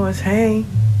building yours. Hey.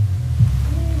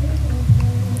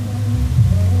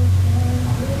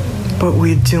 But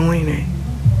we're doing it.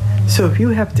 So if you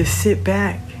have to sit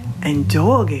back and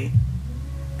dog it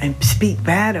and speak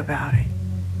bad about it,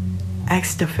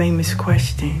 ask the famous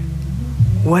question,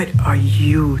 what are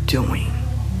you doing?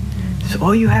 So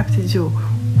all you have to do,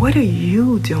 what are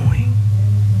you doing?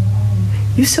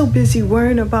 You're so busy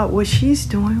worrying about what she's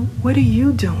doing. What are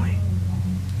you doing?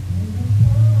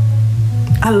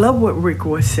 I love what Rick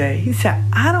Ross said. He said,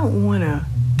 I don't want to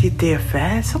get there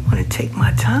fast. I want to take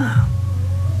my time.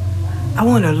 I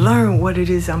want to learn what it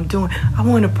is I'm doing. I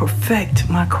want to perfect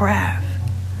my craft.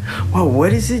 Well,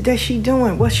 what is it that she's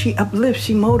doing? Well, she uplifts,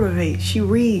 she motivates, she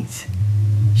reads.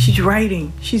 She's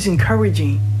writing, she's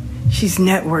encouraging, she's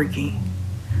networking.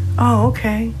 Oh,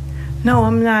 okay. No,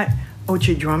 I'm not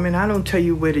ultra drumming. I don't tell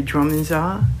you where the drummings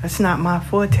are. That's not my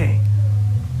forte.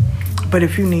 But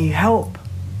if you need help,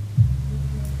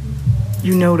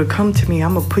 you know to come to me.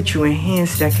 I'm going to put you in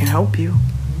hands that can help you.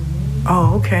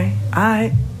 Oh, okay. All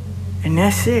right. And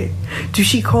that's it. Do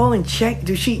she call and check?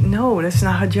 No, that's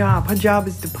not her job. Her job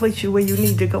is to place you where you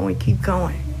need to go and keep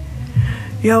going.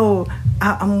 Yo,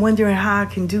 I'm wondering how I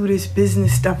can do this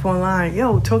business stuff online.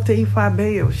 Yo, talk to Ifa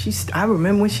Bayo. I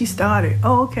remember when she started.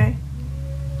 Oh, okay.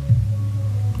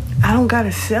 I don't got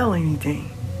to sell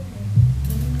anything.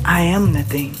 I am the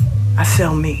thing. I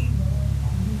sell me.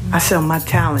 I sell my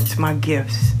talents, my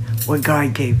gifts, what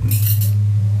God gave me.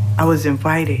 I was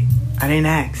invited. I didn't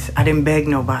ask. I didn't beg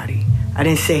nobody. I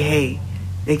didn't say, hey.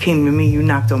 They came to me, you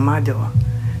knocked on my door.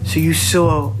 So you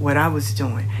saw what I was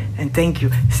doing. And thank you.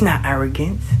 It's not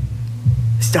arrogance.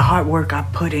 It's the hard work I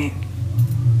put in.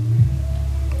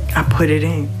 I put it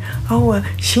in. Oh, well,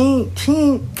 she ain't,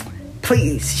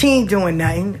 please, she ain't doing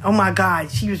nothing. Oh my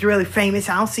God, she was really famous.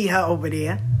 I don't see her over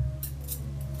there.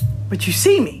 But you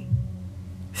see me.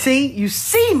 See, you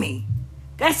see me.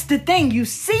 That's the thing. You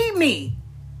see me.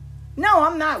 No,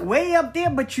 I'm not way up there,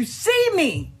 but you see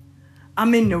me.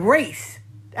 I'm in the race.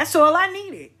 That's all I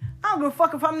needed. I don't give a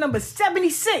fuck if I'm number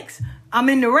 76. I'm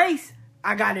in the race.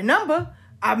 I got a number.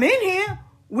 I'm in here.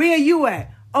 Where are you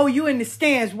at? Oh, you in the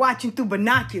stands watching through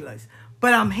binoculars.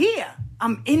 But I'm here.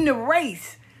 I'm in the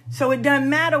race. So it doesn't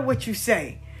matter what you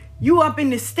say. You up in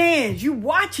the stands. You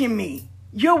watching me.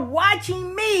 You're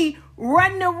watching me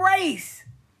run the race.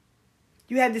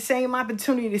 You had the same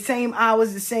opportunity, the same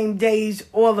hours, the same days,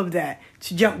 all of that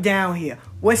to jump down here.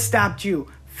 What stopped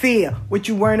you? Fear. What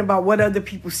you worrying about, what other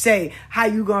people say, how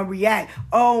you gonna react.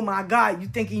 Oh my God, you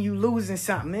thinking you losing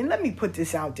something. And let me put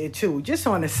this out there too, just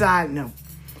on a side note.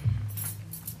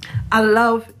 I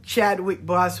love Chad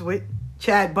Boswick.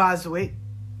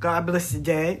 God bless the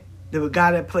dead, the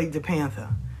guy that played the Panther.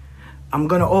 I'm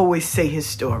gonna always say his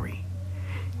story.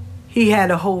 He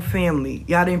had a whole family.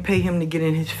 Y'all didn't pay him to get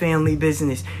in his family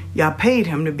business. Y'all paid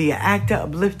him to be an actor,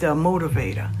 uplifter, a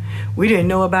motivator. We didn't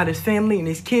know about his family and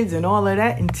his kids and all of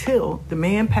that until the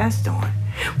man passed on.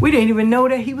 We didn't even know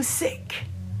that he was sick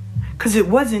because it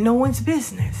wasn't no one's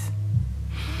business.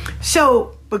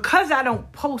 So because I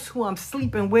don't post who I'm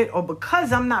sleeping with or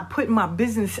because I'm not putting my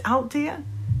business out there,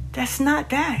 that's not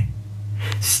that.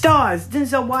 Stars,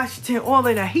 Denzel Washington, all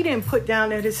of that. He didn't put down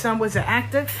that his son was an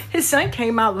actor. His son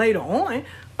came out later on,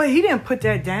 but he didn't put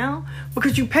that down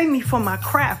because you pay me for my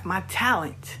craft, my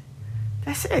talent.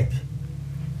 That's it.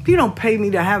 If you don't pay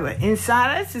me to have an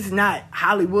insider, this is not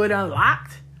Hollywood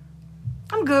Unlocked.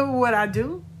 I'm good with what I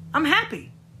do. I'm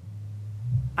happy.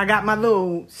 I got my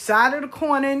little side of the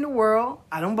corner in the world.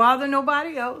 I don't bother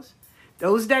nobody else.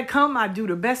 Those that come, I do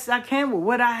the best I can with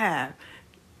what I have.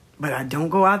 But I don't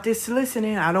go out there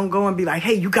soliciting. I don't go and be like,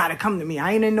 hey, you got to come to me.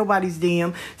 I ain't in nobody's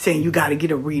DM saying you got to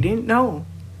get a reading. No.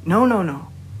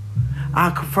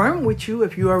 I'll confirm with you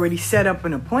if you already set up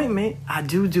an appointment. I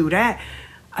do that.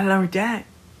 I learned that.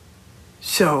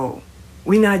 So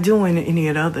we're not doing any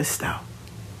of the other stuff.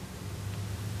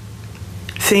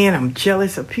 Saying I'm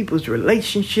jealous of people's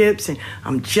relationships and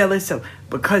I'm jealous of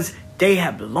because they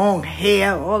have long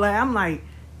hair, all that. I'm like,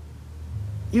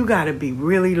 you got to be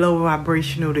really low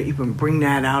vibrational to even bring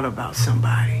that out about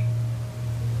somebody.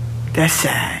 That's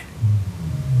sad.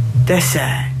 That's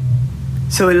sad.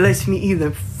 So it lets me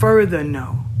even further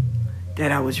know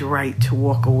that I was right to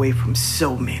walk away from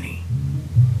so many.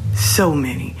 So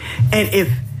many. And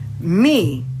if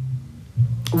me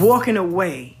walking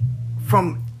away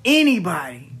from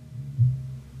anybody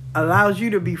allows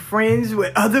you to be friends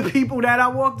with other people that I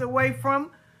walked away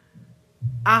from,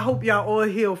 I hope y'all all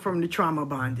heal from the trauma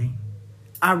bonding.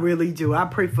 I really do. I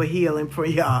pray for healing for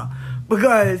y'all.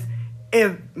 Because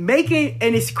and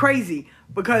it's crazy,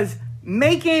 because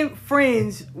making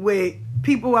friends with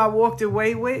people I walked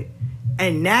away with,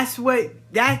 and that's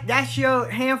your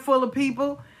handful of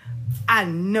people, I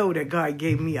know that God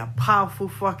gave me a powerful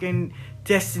fucking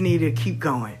destiny to keep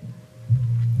going.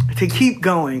 To keep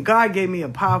going. God gave me a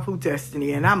powerful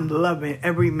destiny, and I'm loving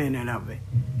every minute of it.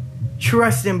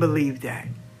 Trust and believe that.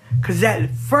 Because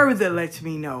that further lets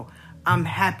me know I'm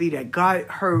happy that God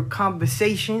heard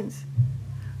conversations.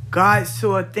 God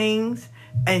saw things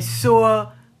and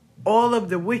saw all of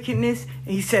the wickedness.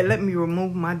 And he said, let me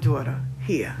remove my daughter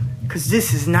here. Because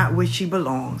this is not where she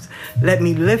belongs. Let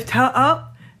me lift her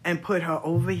up and put her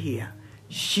over here.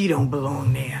 She don't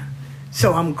belong there.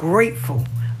 So I'm grateful.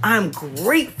 I'm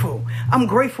grateful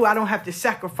I don't have to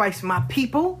sacrifice my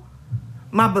people,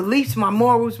 my beliefs, my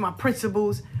morals, my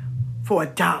principles for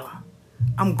 $1.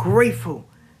 I'm grateful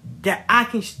that I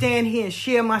can stand here and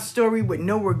share my story with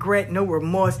no regret, no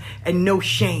remorse, and no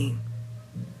shame.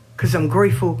 Because I'm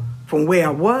grateful from where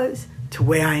I was to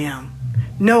where I am.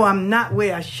 No, I'm not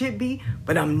where I should be,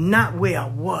 but I'm not where I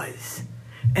was.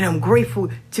 And I'm grateful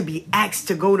to be asked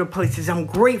to go to places. I'm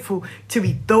grateful to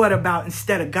be thought about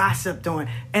instead of gossiped on.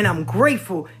 And I'm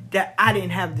grateful that I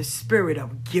didn't have the spirit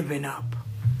of giving up.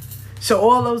 So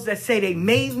all those that say they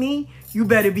made me, you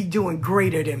better be doing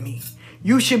greater than me.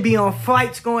 You should be on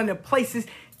flights going to places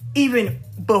even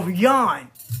beyond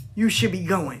you should be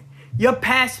going. Your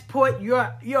passport,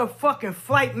 your fucking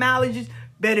flight mileages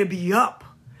better be up.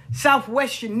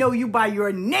 Southwest should know you by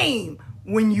your name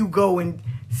when you go and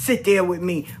sit there with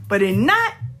me. But if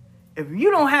not, if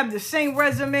you don't have the same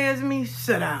resume as me,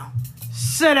 sit down.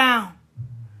 Sit down.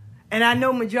 And I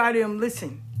know majority of them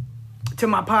listen to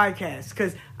my podcast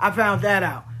because I found that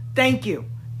out. Thank you.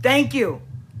 Thank you.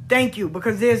 Thank you,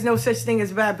 because there's no such thing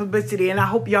as bad publicity, and I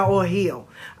hope y'all all heal.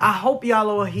 I hope y'all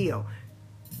all heal.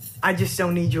 I just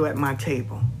don't need you at my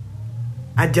table.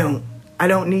 I don't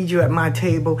need you at my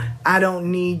table. I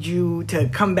don't need you to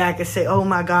come back and say, oh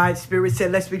my God, Spirit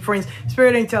said, let's be friends.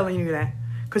 Spirit ain't telling you that.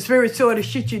 Because Spirit saw the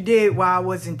shit you did while I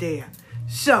wasn't there.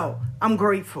 So, I'm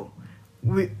grateful.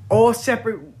 We all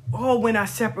went our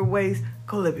separate ways.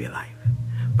 Go live your life.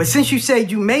 But since you said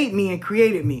you made me and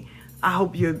created me, I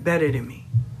hope you're better than me.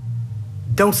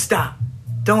 Don't stop.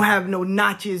 Don't have no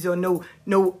notches or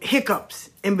no hiccups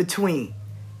in between.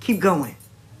 Keep going.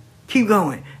 Keep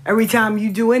going. Every time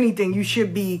you do anything, you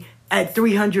should be at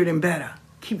 300 and better.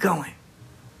 Keep going.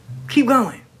 Keep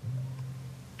going.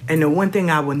 And the one thing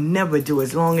I will never do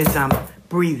as long as I'm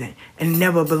breathing and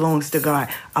never belongs to God,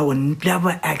 I will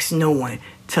never ask no one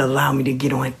to allow me to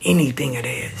get on anything of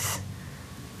theirs.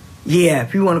 Yeah,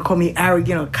 if you want to call me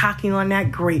arrogant or cocky on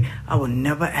that, great. I will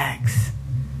never ask.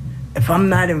 If I'm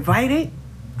not invited,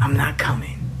 I'm not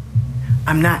coming.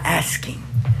 I'm not asking.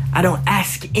 I don't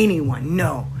ask anyone,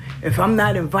 no. If I'm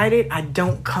not invited, I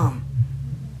don't come.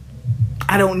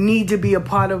 I don't need to be a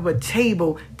part of a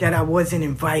table that I wasn't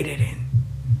invited in.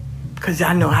 Because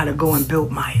I know how to go and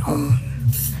build my own.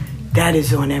 That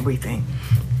is on everything.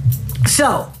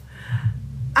 So,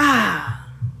 I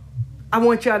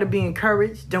want y'all to be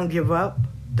encouraged. Don't give up.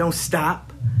 Don't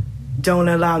stop. Don't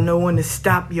allow no one to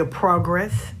stop your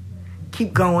progress.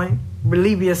 Keep going.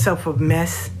 Relieve yourself of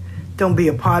mess. Don't be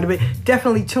a part of it.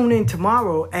 Definitely tune in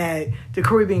tomorrow at the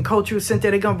Caribbean Cultural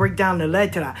Center. They're going to break down the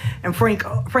letra. And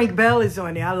Frank Bell is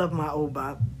on there. I love my old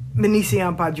Bob.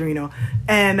 Benicio Padrino.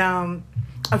 And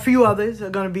a few others are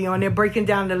going to be on there breaking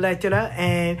down the letra.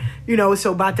 And,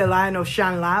 so Batala no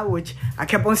Shanla, which I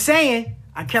kept on saying.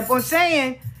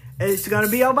 It's going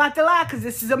to be about the lie because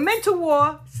this is a mental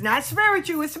war. It's not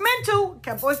spiritual. It's mental.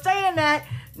 Kept on saying that.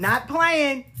 Not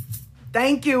playing.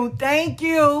 Thank you.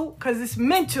 Because it's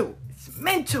mental.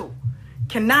 Mental.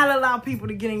 Cannot allow people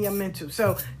to get in your mental.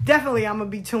 So definitely I'm going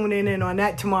to be tuning in on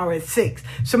that tomorrow at 6.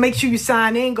 So make sure you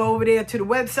sign in. Go over there to the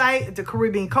website at the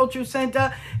Caribbean Cultural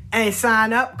Center and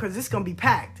sign up because it's going to be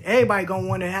packed. Everybody going to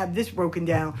want to have this broken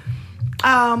down.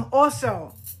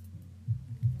 Also,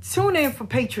 tune in for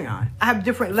Patreon. I have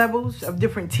different levels of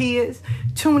different tiers.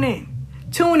 Tune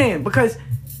in because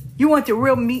you want the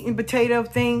real meat and potato of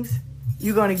things.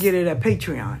 You're going to get it at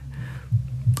Patreon.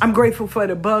 I'm grateful for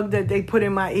the bug that they put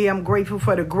in my ear. I'm grateful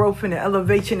for the growth and the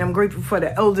elevation. I'm grateful for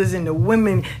the elders and the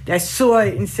women that saw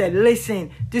it and said, listen,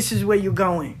 this is where you're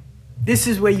going. This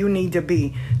is where you need to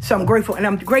be. So I'm grateful. And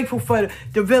I'm grateful for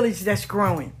the village that's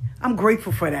growing. I'm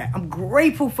grateful for that. I'm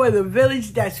grateful for the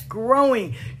village that's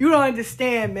growing. You don't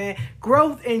understand, man.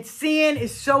 Growth and seeing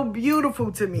is so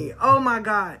beautiful to me. Oh, my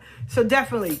God. So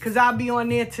definitely, because I'll be on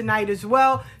there tonight as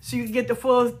well. So you can get the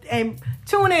full, and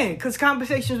tune in, because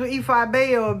Conversations with Ifa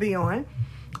Bayo will be on.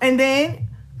 And then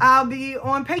I'll be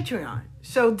on Patreon.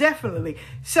 So definitely.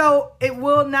 So it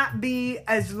will not be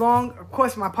as long. Of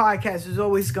course, my podcast is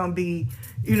always going to be,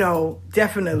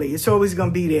 definitely. It's always going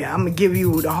to be there. I'm going to give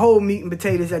you the whole meat and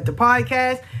potatoes at the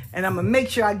podcast. And I'm going to make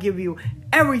sure I give you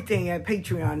everything at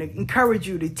Patreon to encourage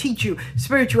you, to teach you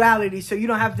spirituality so you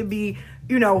don't have to be,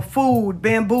 fooled,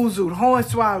 bamboozled,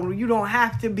 hornswoggled. You don't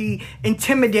have to be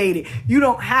intimidated. You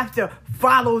don't have to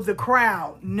follow the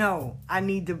crowd. No, I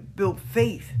need to build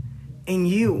faith in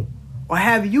you or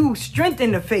have you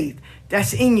strengthen the faith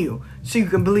that's in you so you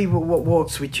can believe what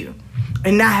walks with you.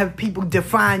 And not have people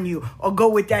define you or go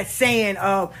with that saying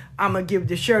of, I'm going to give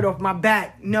the shirt off my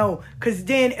back. No, because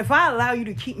then if I allow you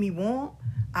to keep me warm,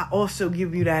 I also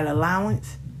give you that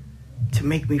allowance to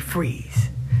make me freeze.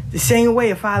 The same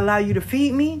way, if I allow you to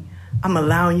feed me, I'm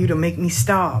allowing you to make me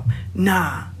starve.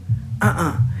 Nah,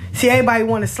 See, everybody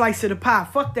want a slice of the pie.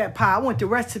 Fuck that pie. I want the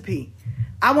recipe.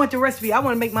 I want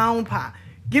to make my own pie.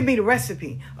 Give me the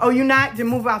recipe. Oh, you're not? Then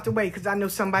move out the way because I know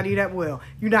somebody that will.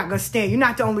 You're not going to stand. You're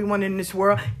not the only one in this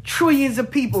world. Trillions of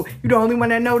people. You're the only one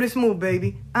that know this move,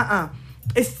 baby.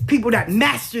 It's people that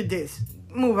mastered this.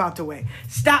 Move out the way.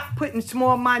 Stop putting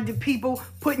small-minded people,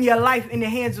 putting your life in the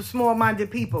hands of small-minded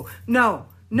people. No.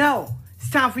 It's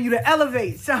time for you to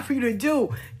elevate. It's time for you to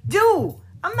do.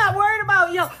 I'm not worried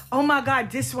about, oh my God,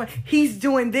 this one, he's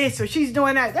doing this or she's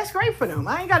doing that. That's great for them.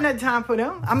 I ain't got no time for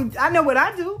them. I know what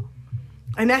I do.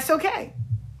 And that's okay.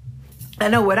 I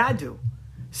know what I do.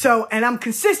 So, and I'm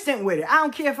consistent with it. I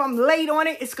don't care if I'm late on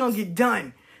it. It's going to get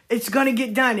done. It's going to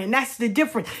get done. And that's the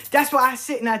difference. That's why I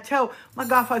sit and I tell, my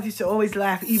godfather used to always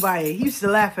laugh, Ibaye. He used to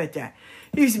laugh at that.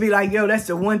 He used to be like, that's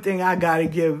the one thing I got to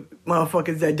give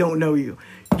motherfuckers that don't know you.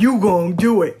 You going to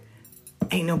do it.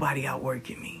 Ain't nobody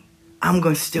outworking me. I'm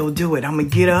going to still do it. I'm going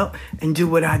to get up and do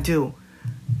what I do.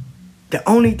 The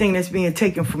only thing that's being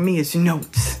taken from me is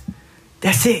notes.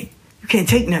 That's it. You can't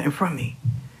take nothing from me.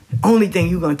 The only thing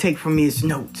you're going to take from me is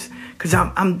notes. Because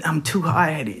I'm too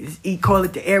hard-headed. You call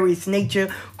it the Aries nature,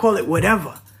 call it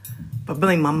whatever. But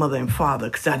blame my mother and father,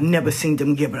 because I never seen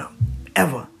them give it up.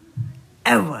 Ever.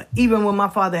 Ever. Even when my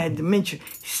father had dementia,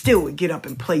 he still would get up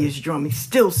and play his drum. He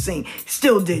still sing.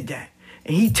 Still did that.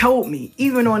 And he told me,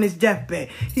 even on his deathbed,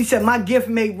 he said, my gift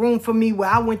made room for me where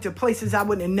I went to places I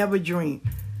would have never dreamed.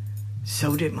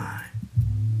 So did mine.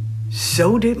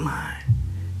 So did mine.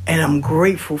 And I'm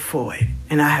grateful for it.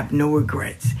 And I have no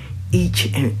regrets.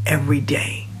 Each and every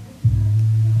day.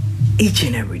 Each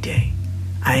and every day.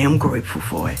 I am grateful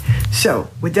for it. So,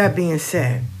 with that being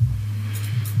said,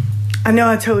 I know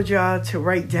I told y'all to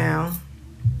write down.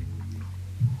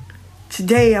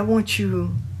 Today, I want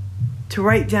you to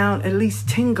write down at least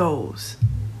 10 goals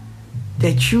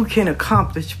that you can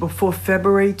accomplish before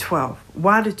February 12th.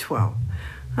 Why the 12th?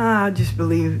 I just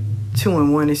believe 2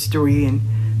 and 1 is 3, and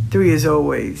 3 is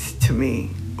always, to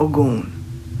me, Ogun.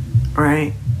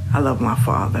 Right? I love my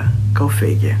father. Go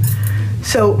figure.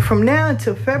 So from now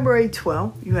until February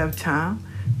 12th, you have time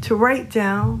to write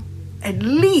down at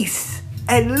least,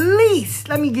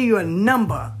 let me give you a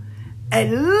number, at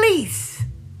least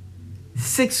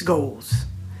 6 goals.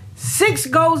 6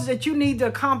 goals that you need to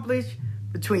accomplish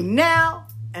between now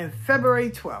and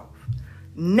February 12th.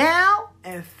 Now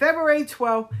and February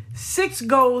 12th, 6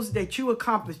 goals that you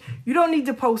accomplish. You don't need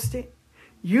to post it.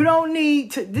 You don't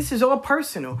need to, this is all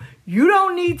personal. You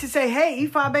don't need to say, hey,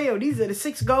 Ifa Bayo, these are the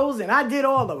 6 goals and I did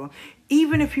all of them.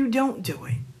 Even if you don't do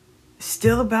it, it's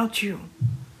still about you.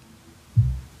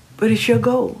 But it's your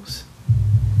goals.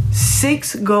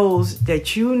 6 goals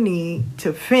that you need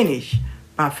to finish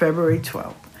by February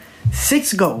 12th.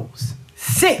 6 goals.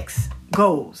 6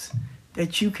 goals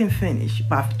that you can finish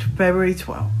by February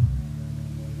 12th.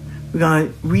 We're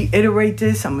going to reiterate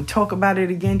this. I'm going to talk about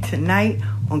it again tonight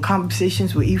on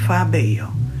Conversations with Ifa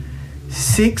Bayo.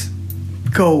 6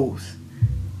 goals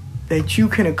that you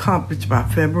can accomplish by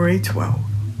February 12th.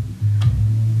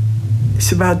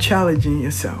 It's about challenging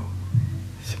yourself.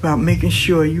 It's about making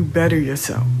sure you better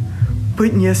yourself.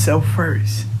 Putting yourself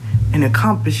first and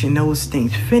accomplishing those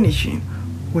things. Finishing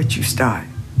what you start.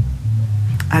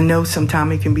 I know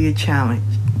sometimes it can be a challenge.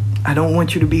 I don't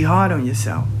want you to be hard on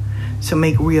yourself. So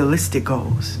make realistic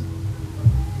goals.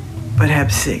 But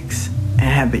have 6 and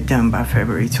have it done by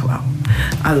February 12th.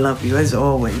 I love you as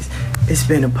always. It's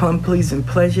been a pleasing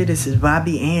pleasure. This is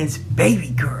Bobby Ann's baby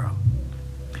girl.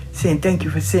 Saying thank you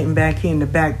for sitting back here in the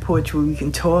back porch where we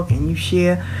can talk and you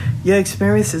share your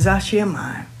experiences. I share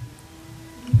mine.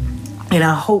 And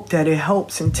I hope that it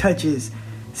helps and touches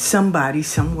somebody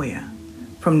somewhere.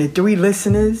 From the 3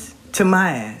 listeners to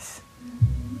my ass.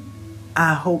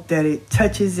 I hope that it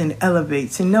touches and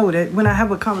elevates. And know that when I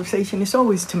have a conversation, it's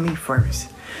always to me first.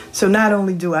 So not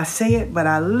only do I say it, but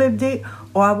I lived it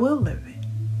or I will live it.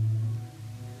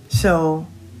 So,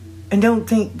 and don't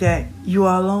think that you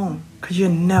are alone. Because you're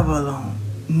never alone.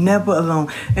 Never alone.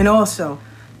 And also,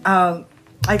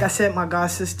 like I said, my god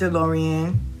sister,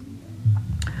 Lorianne,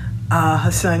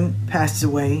 her son passed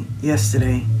away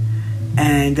yesterday.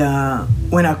 And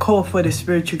when I call for the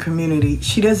spiritual community,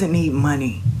 she doesn't need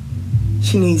money.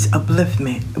 She needs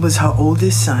upliftment. It was her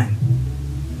oldest son.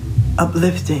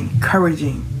 Uplifting,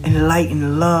 encouraging,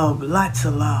 enlightening, love, lots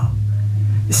of love.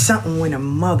 It's something when a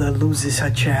mother loses her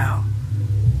child.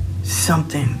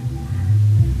 Something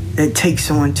that takes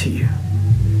on to you.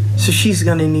 So she's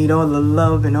going to need all the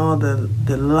love and all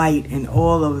the light and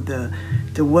all of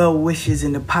the well wishes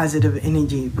and the positive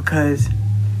energy, because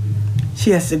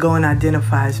she has to go and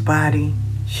identify his body.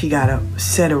 She got to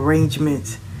set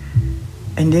arrangements.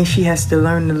 And then she has to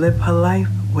learn to live her life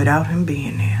without him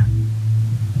being there.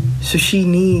 So she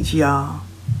needs y'all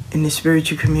in the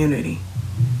spiritual community.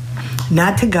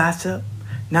 Not to gossip.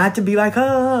 Not to be like,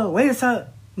 oh, where's her?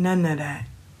 None of that.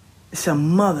 It's a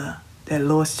mother that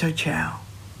lost her child.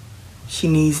 She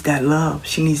needs that love.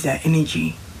 She needs that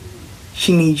energy.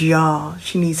 She needs y'all.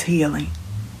 She needs healing.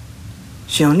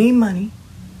 She don't need money.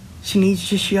 She needs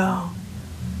just y'all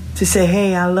to say,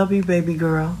 hey, I love you, baby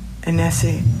girl. And that's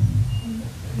it.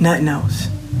 Nothing else.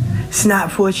 It's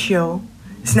not for a show.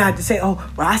 It's not to say,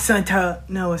 oh, well, I sent her.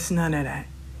 No, it's none of that.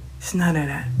 It's none of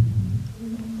that.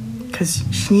 Because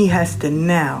she has to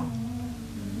now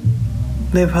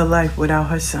live her life without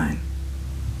her son.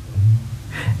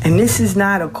 And this is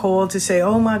not a call to say,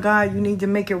 oh my God, you need to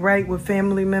make it right with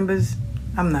family members.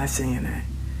 I'm not saying that.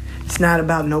 It's not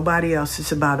about nobody else.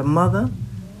 It's about a mother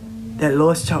that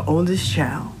lost her oldest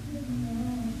child.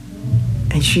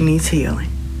 And she needs healing.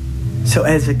 So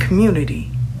as a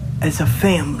community, as a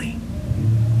family,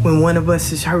 when one of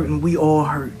us is hurting, we all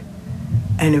hurt.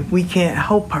 And if we can't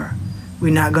help her,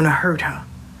 we're not going to hurt her.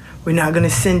 We're not going to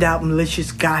send out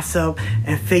malicious gossip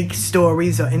and fake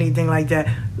stories or anything like that.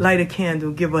 Light a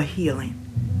candle, give her healing.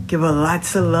 Give her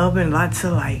lots of love and lots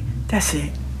of light. That's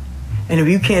it. And if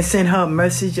you can't send her a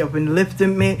message of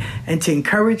enliftment and to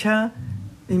encourage her,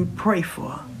 then pray for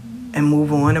her and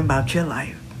move on about your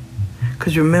life.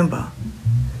 Because remember,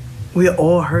 we're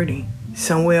all hurting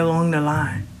somewhere along the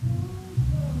line.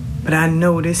 But I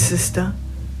know this sister,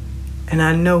 and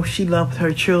I know she loves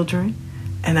her children,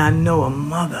 and I know a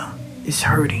mother is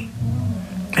hurting.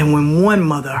 And when one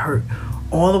mother hurt,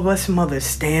 all of us mothers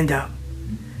stand up,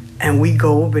 and we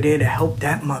go over there to help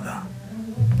that mother.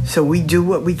 So we do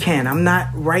what we can. I'm not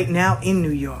right now in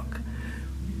New York,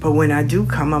 but when I do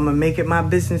come, I'm going to make it my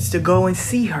business to go and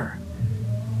see her.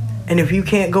 And if you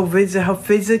can't go visit her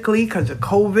physically because of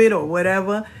COVID or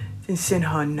whatever, then send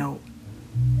her a note.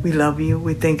 We love you.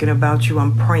 We're thinking about you.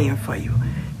 I'm praying for you.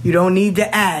 You don't need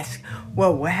to ask,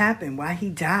 well, what happened? Why he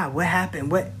died? What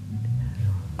happened? What?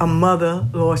 A mother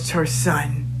lost her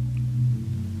son.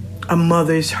 A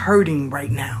mother is hurting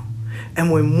right now.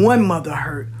 And when one mother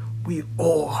hurt, we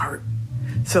all hurt.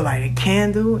 So light a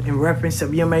candle in reference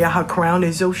of Yemaya, her crown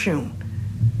is Oshun.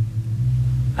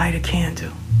 Light a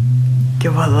candle.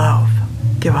 Give her love.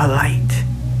 Give her light.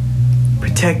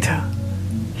 Protect her.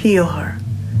 Heal her.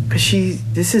 Because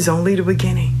this is only the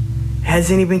beginning. It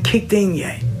hasn't even kicked in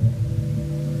yet.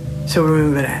 So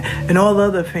remember that. And all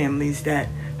other families that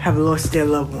have lost their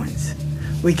loved ones.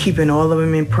 We're keeping all of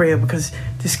them in prayer because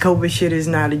this COVID shit is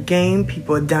not a game.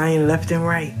 People are dying left and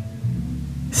right.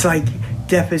 It's like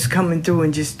death is coming through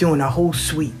and just doing a whole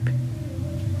sweep.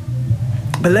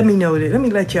 But let me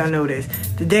let y'all know this.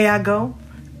 The day I go,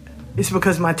 it's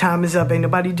because my time is up. Ain't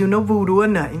nobody do no voodoo or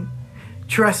nothing.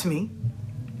 Trust me.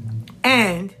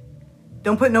 And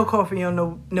don't put no coffee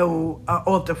on no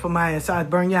altar for my ass. I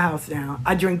burn your house down.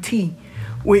 I drink tea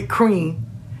with cream.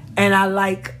 And I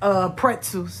like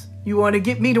pretzels. You want to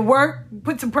get me to work?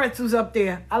 Put some pretzels up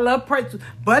there. I love pretzels.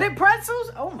 Buttered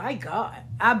pretzels? Oh, my God.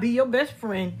 I'll be your best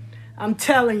friend. I'm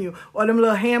telling you. Or them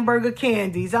little hamburger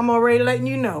candies. I'm already letting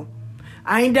you know.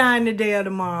 I ain't dying today or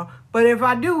tomorrow. But if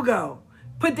I do go,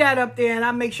 put that up there and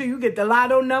I'll make sure you get the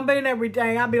lotto number and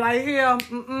everything. I'll be like, here,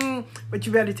 but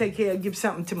you better take care, give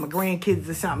something to my grandkids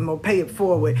or something or pay it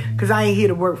forward because I ain't here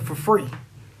to work for free.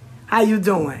 How you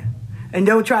doing? And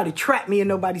don't try to trap me in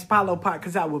nobody's Palo pot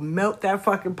because I will melt that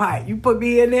fucking pot. You put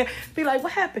me in there, be like,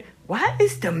 what happened? Why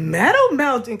is the metal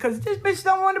melting? Because this bitch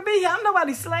don't want to be here. I'm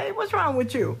nobody's slave. What's wrong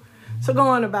with you? So go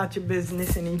on about your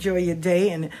business and enjoy your day.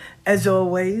 And as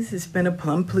always, it's been a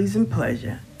plum-pleasing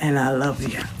pleasure. And I love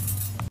you.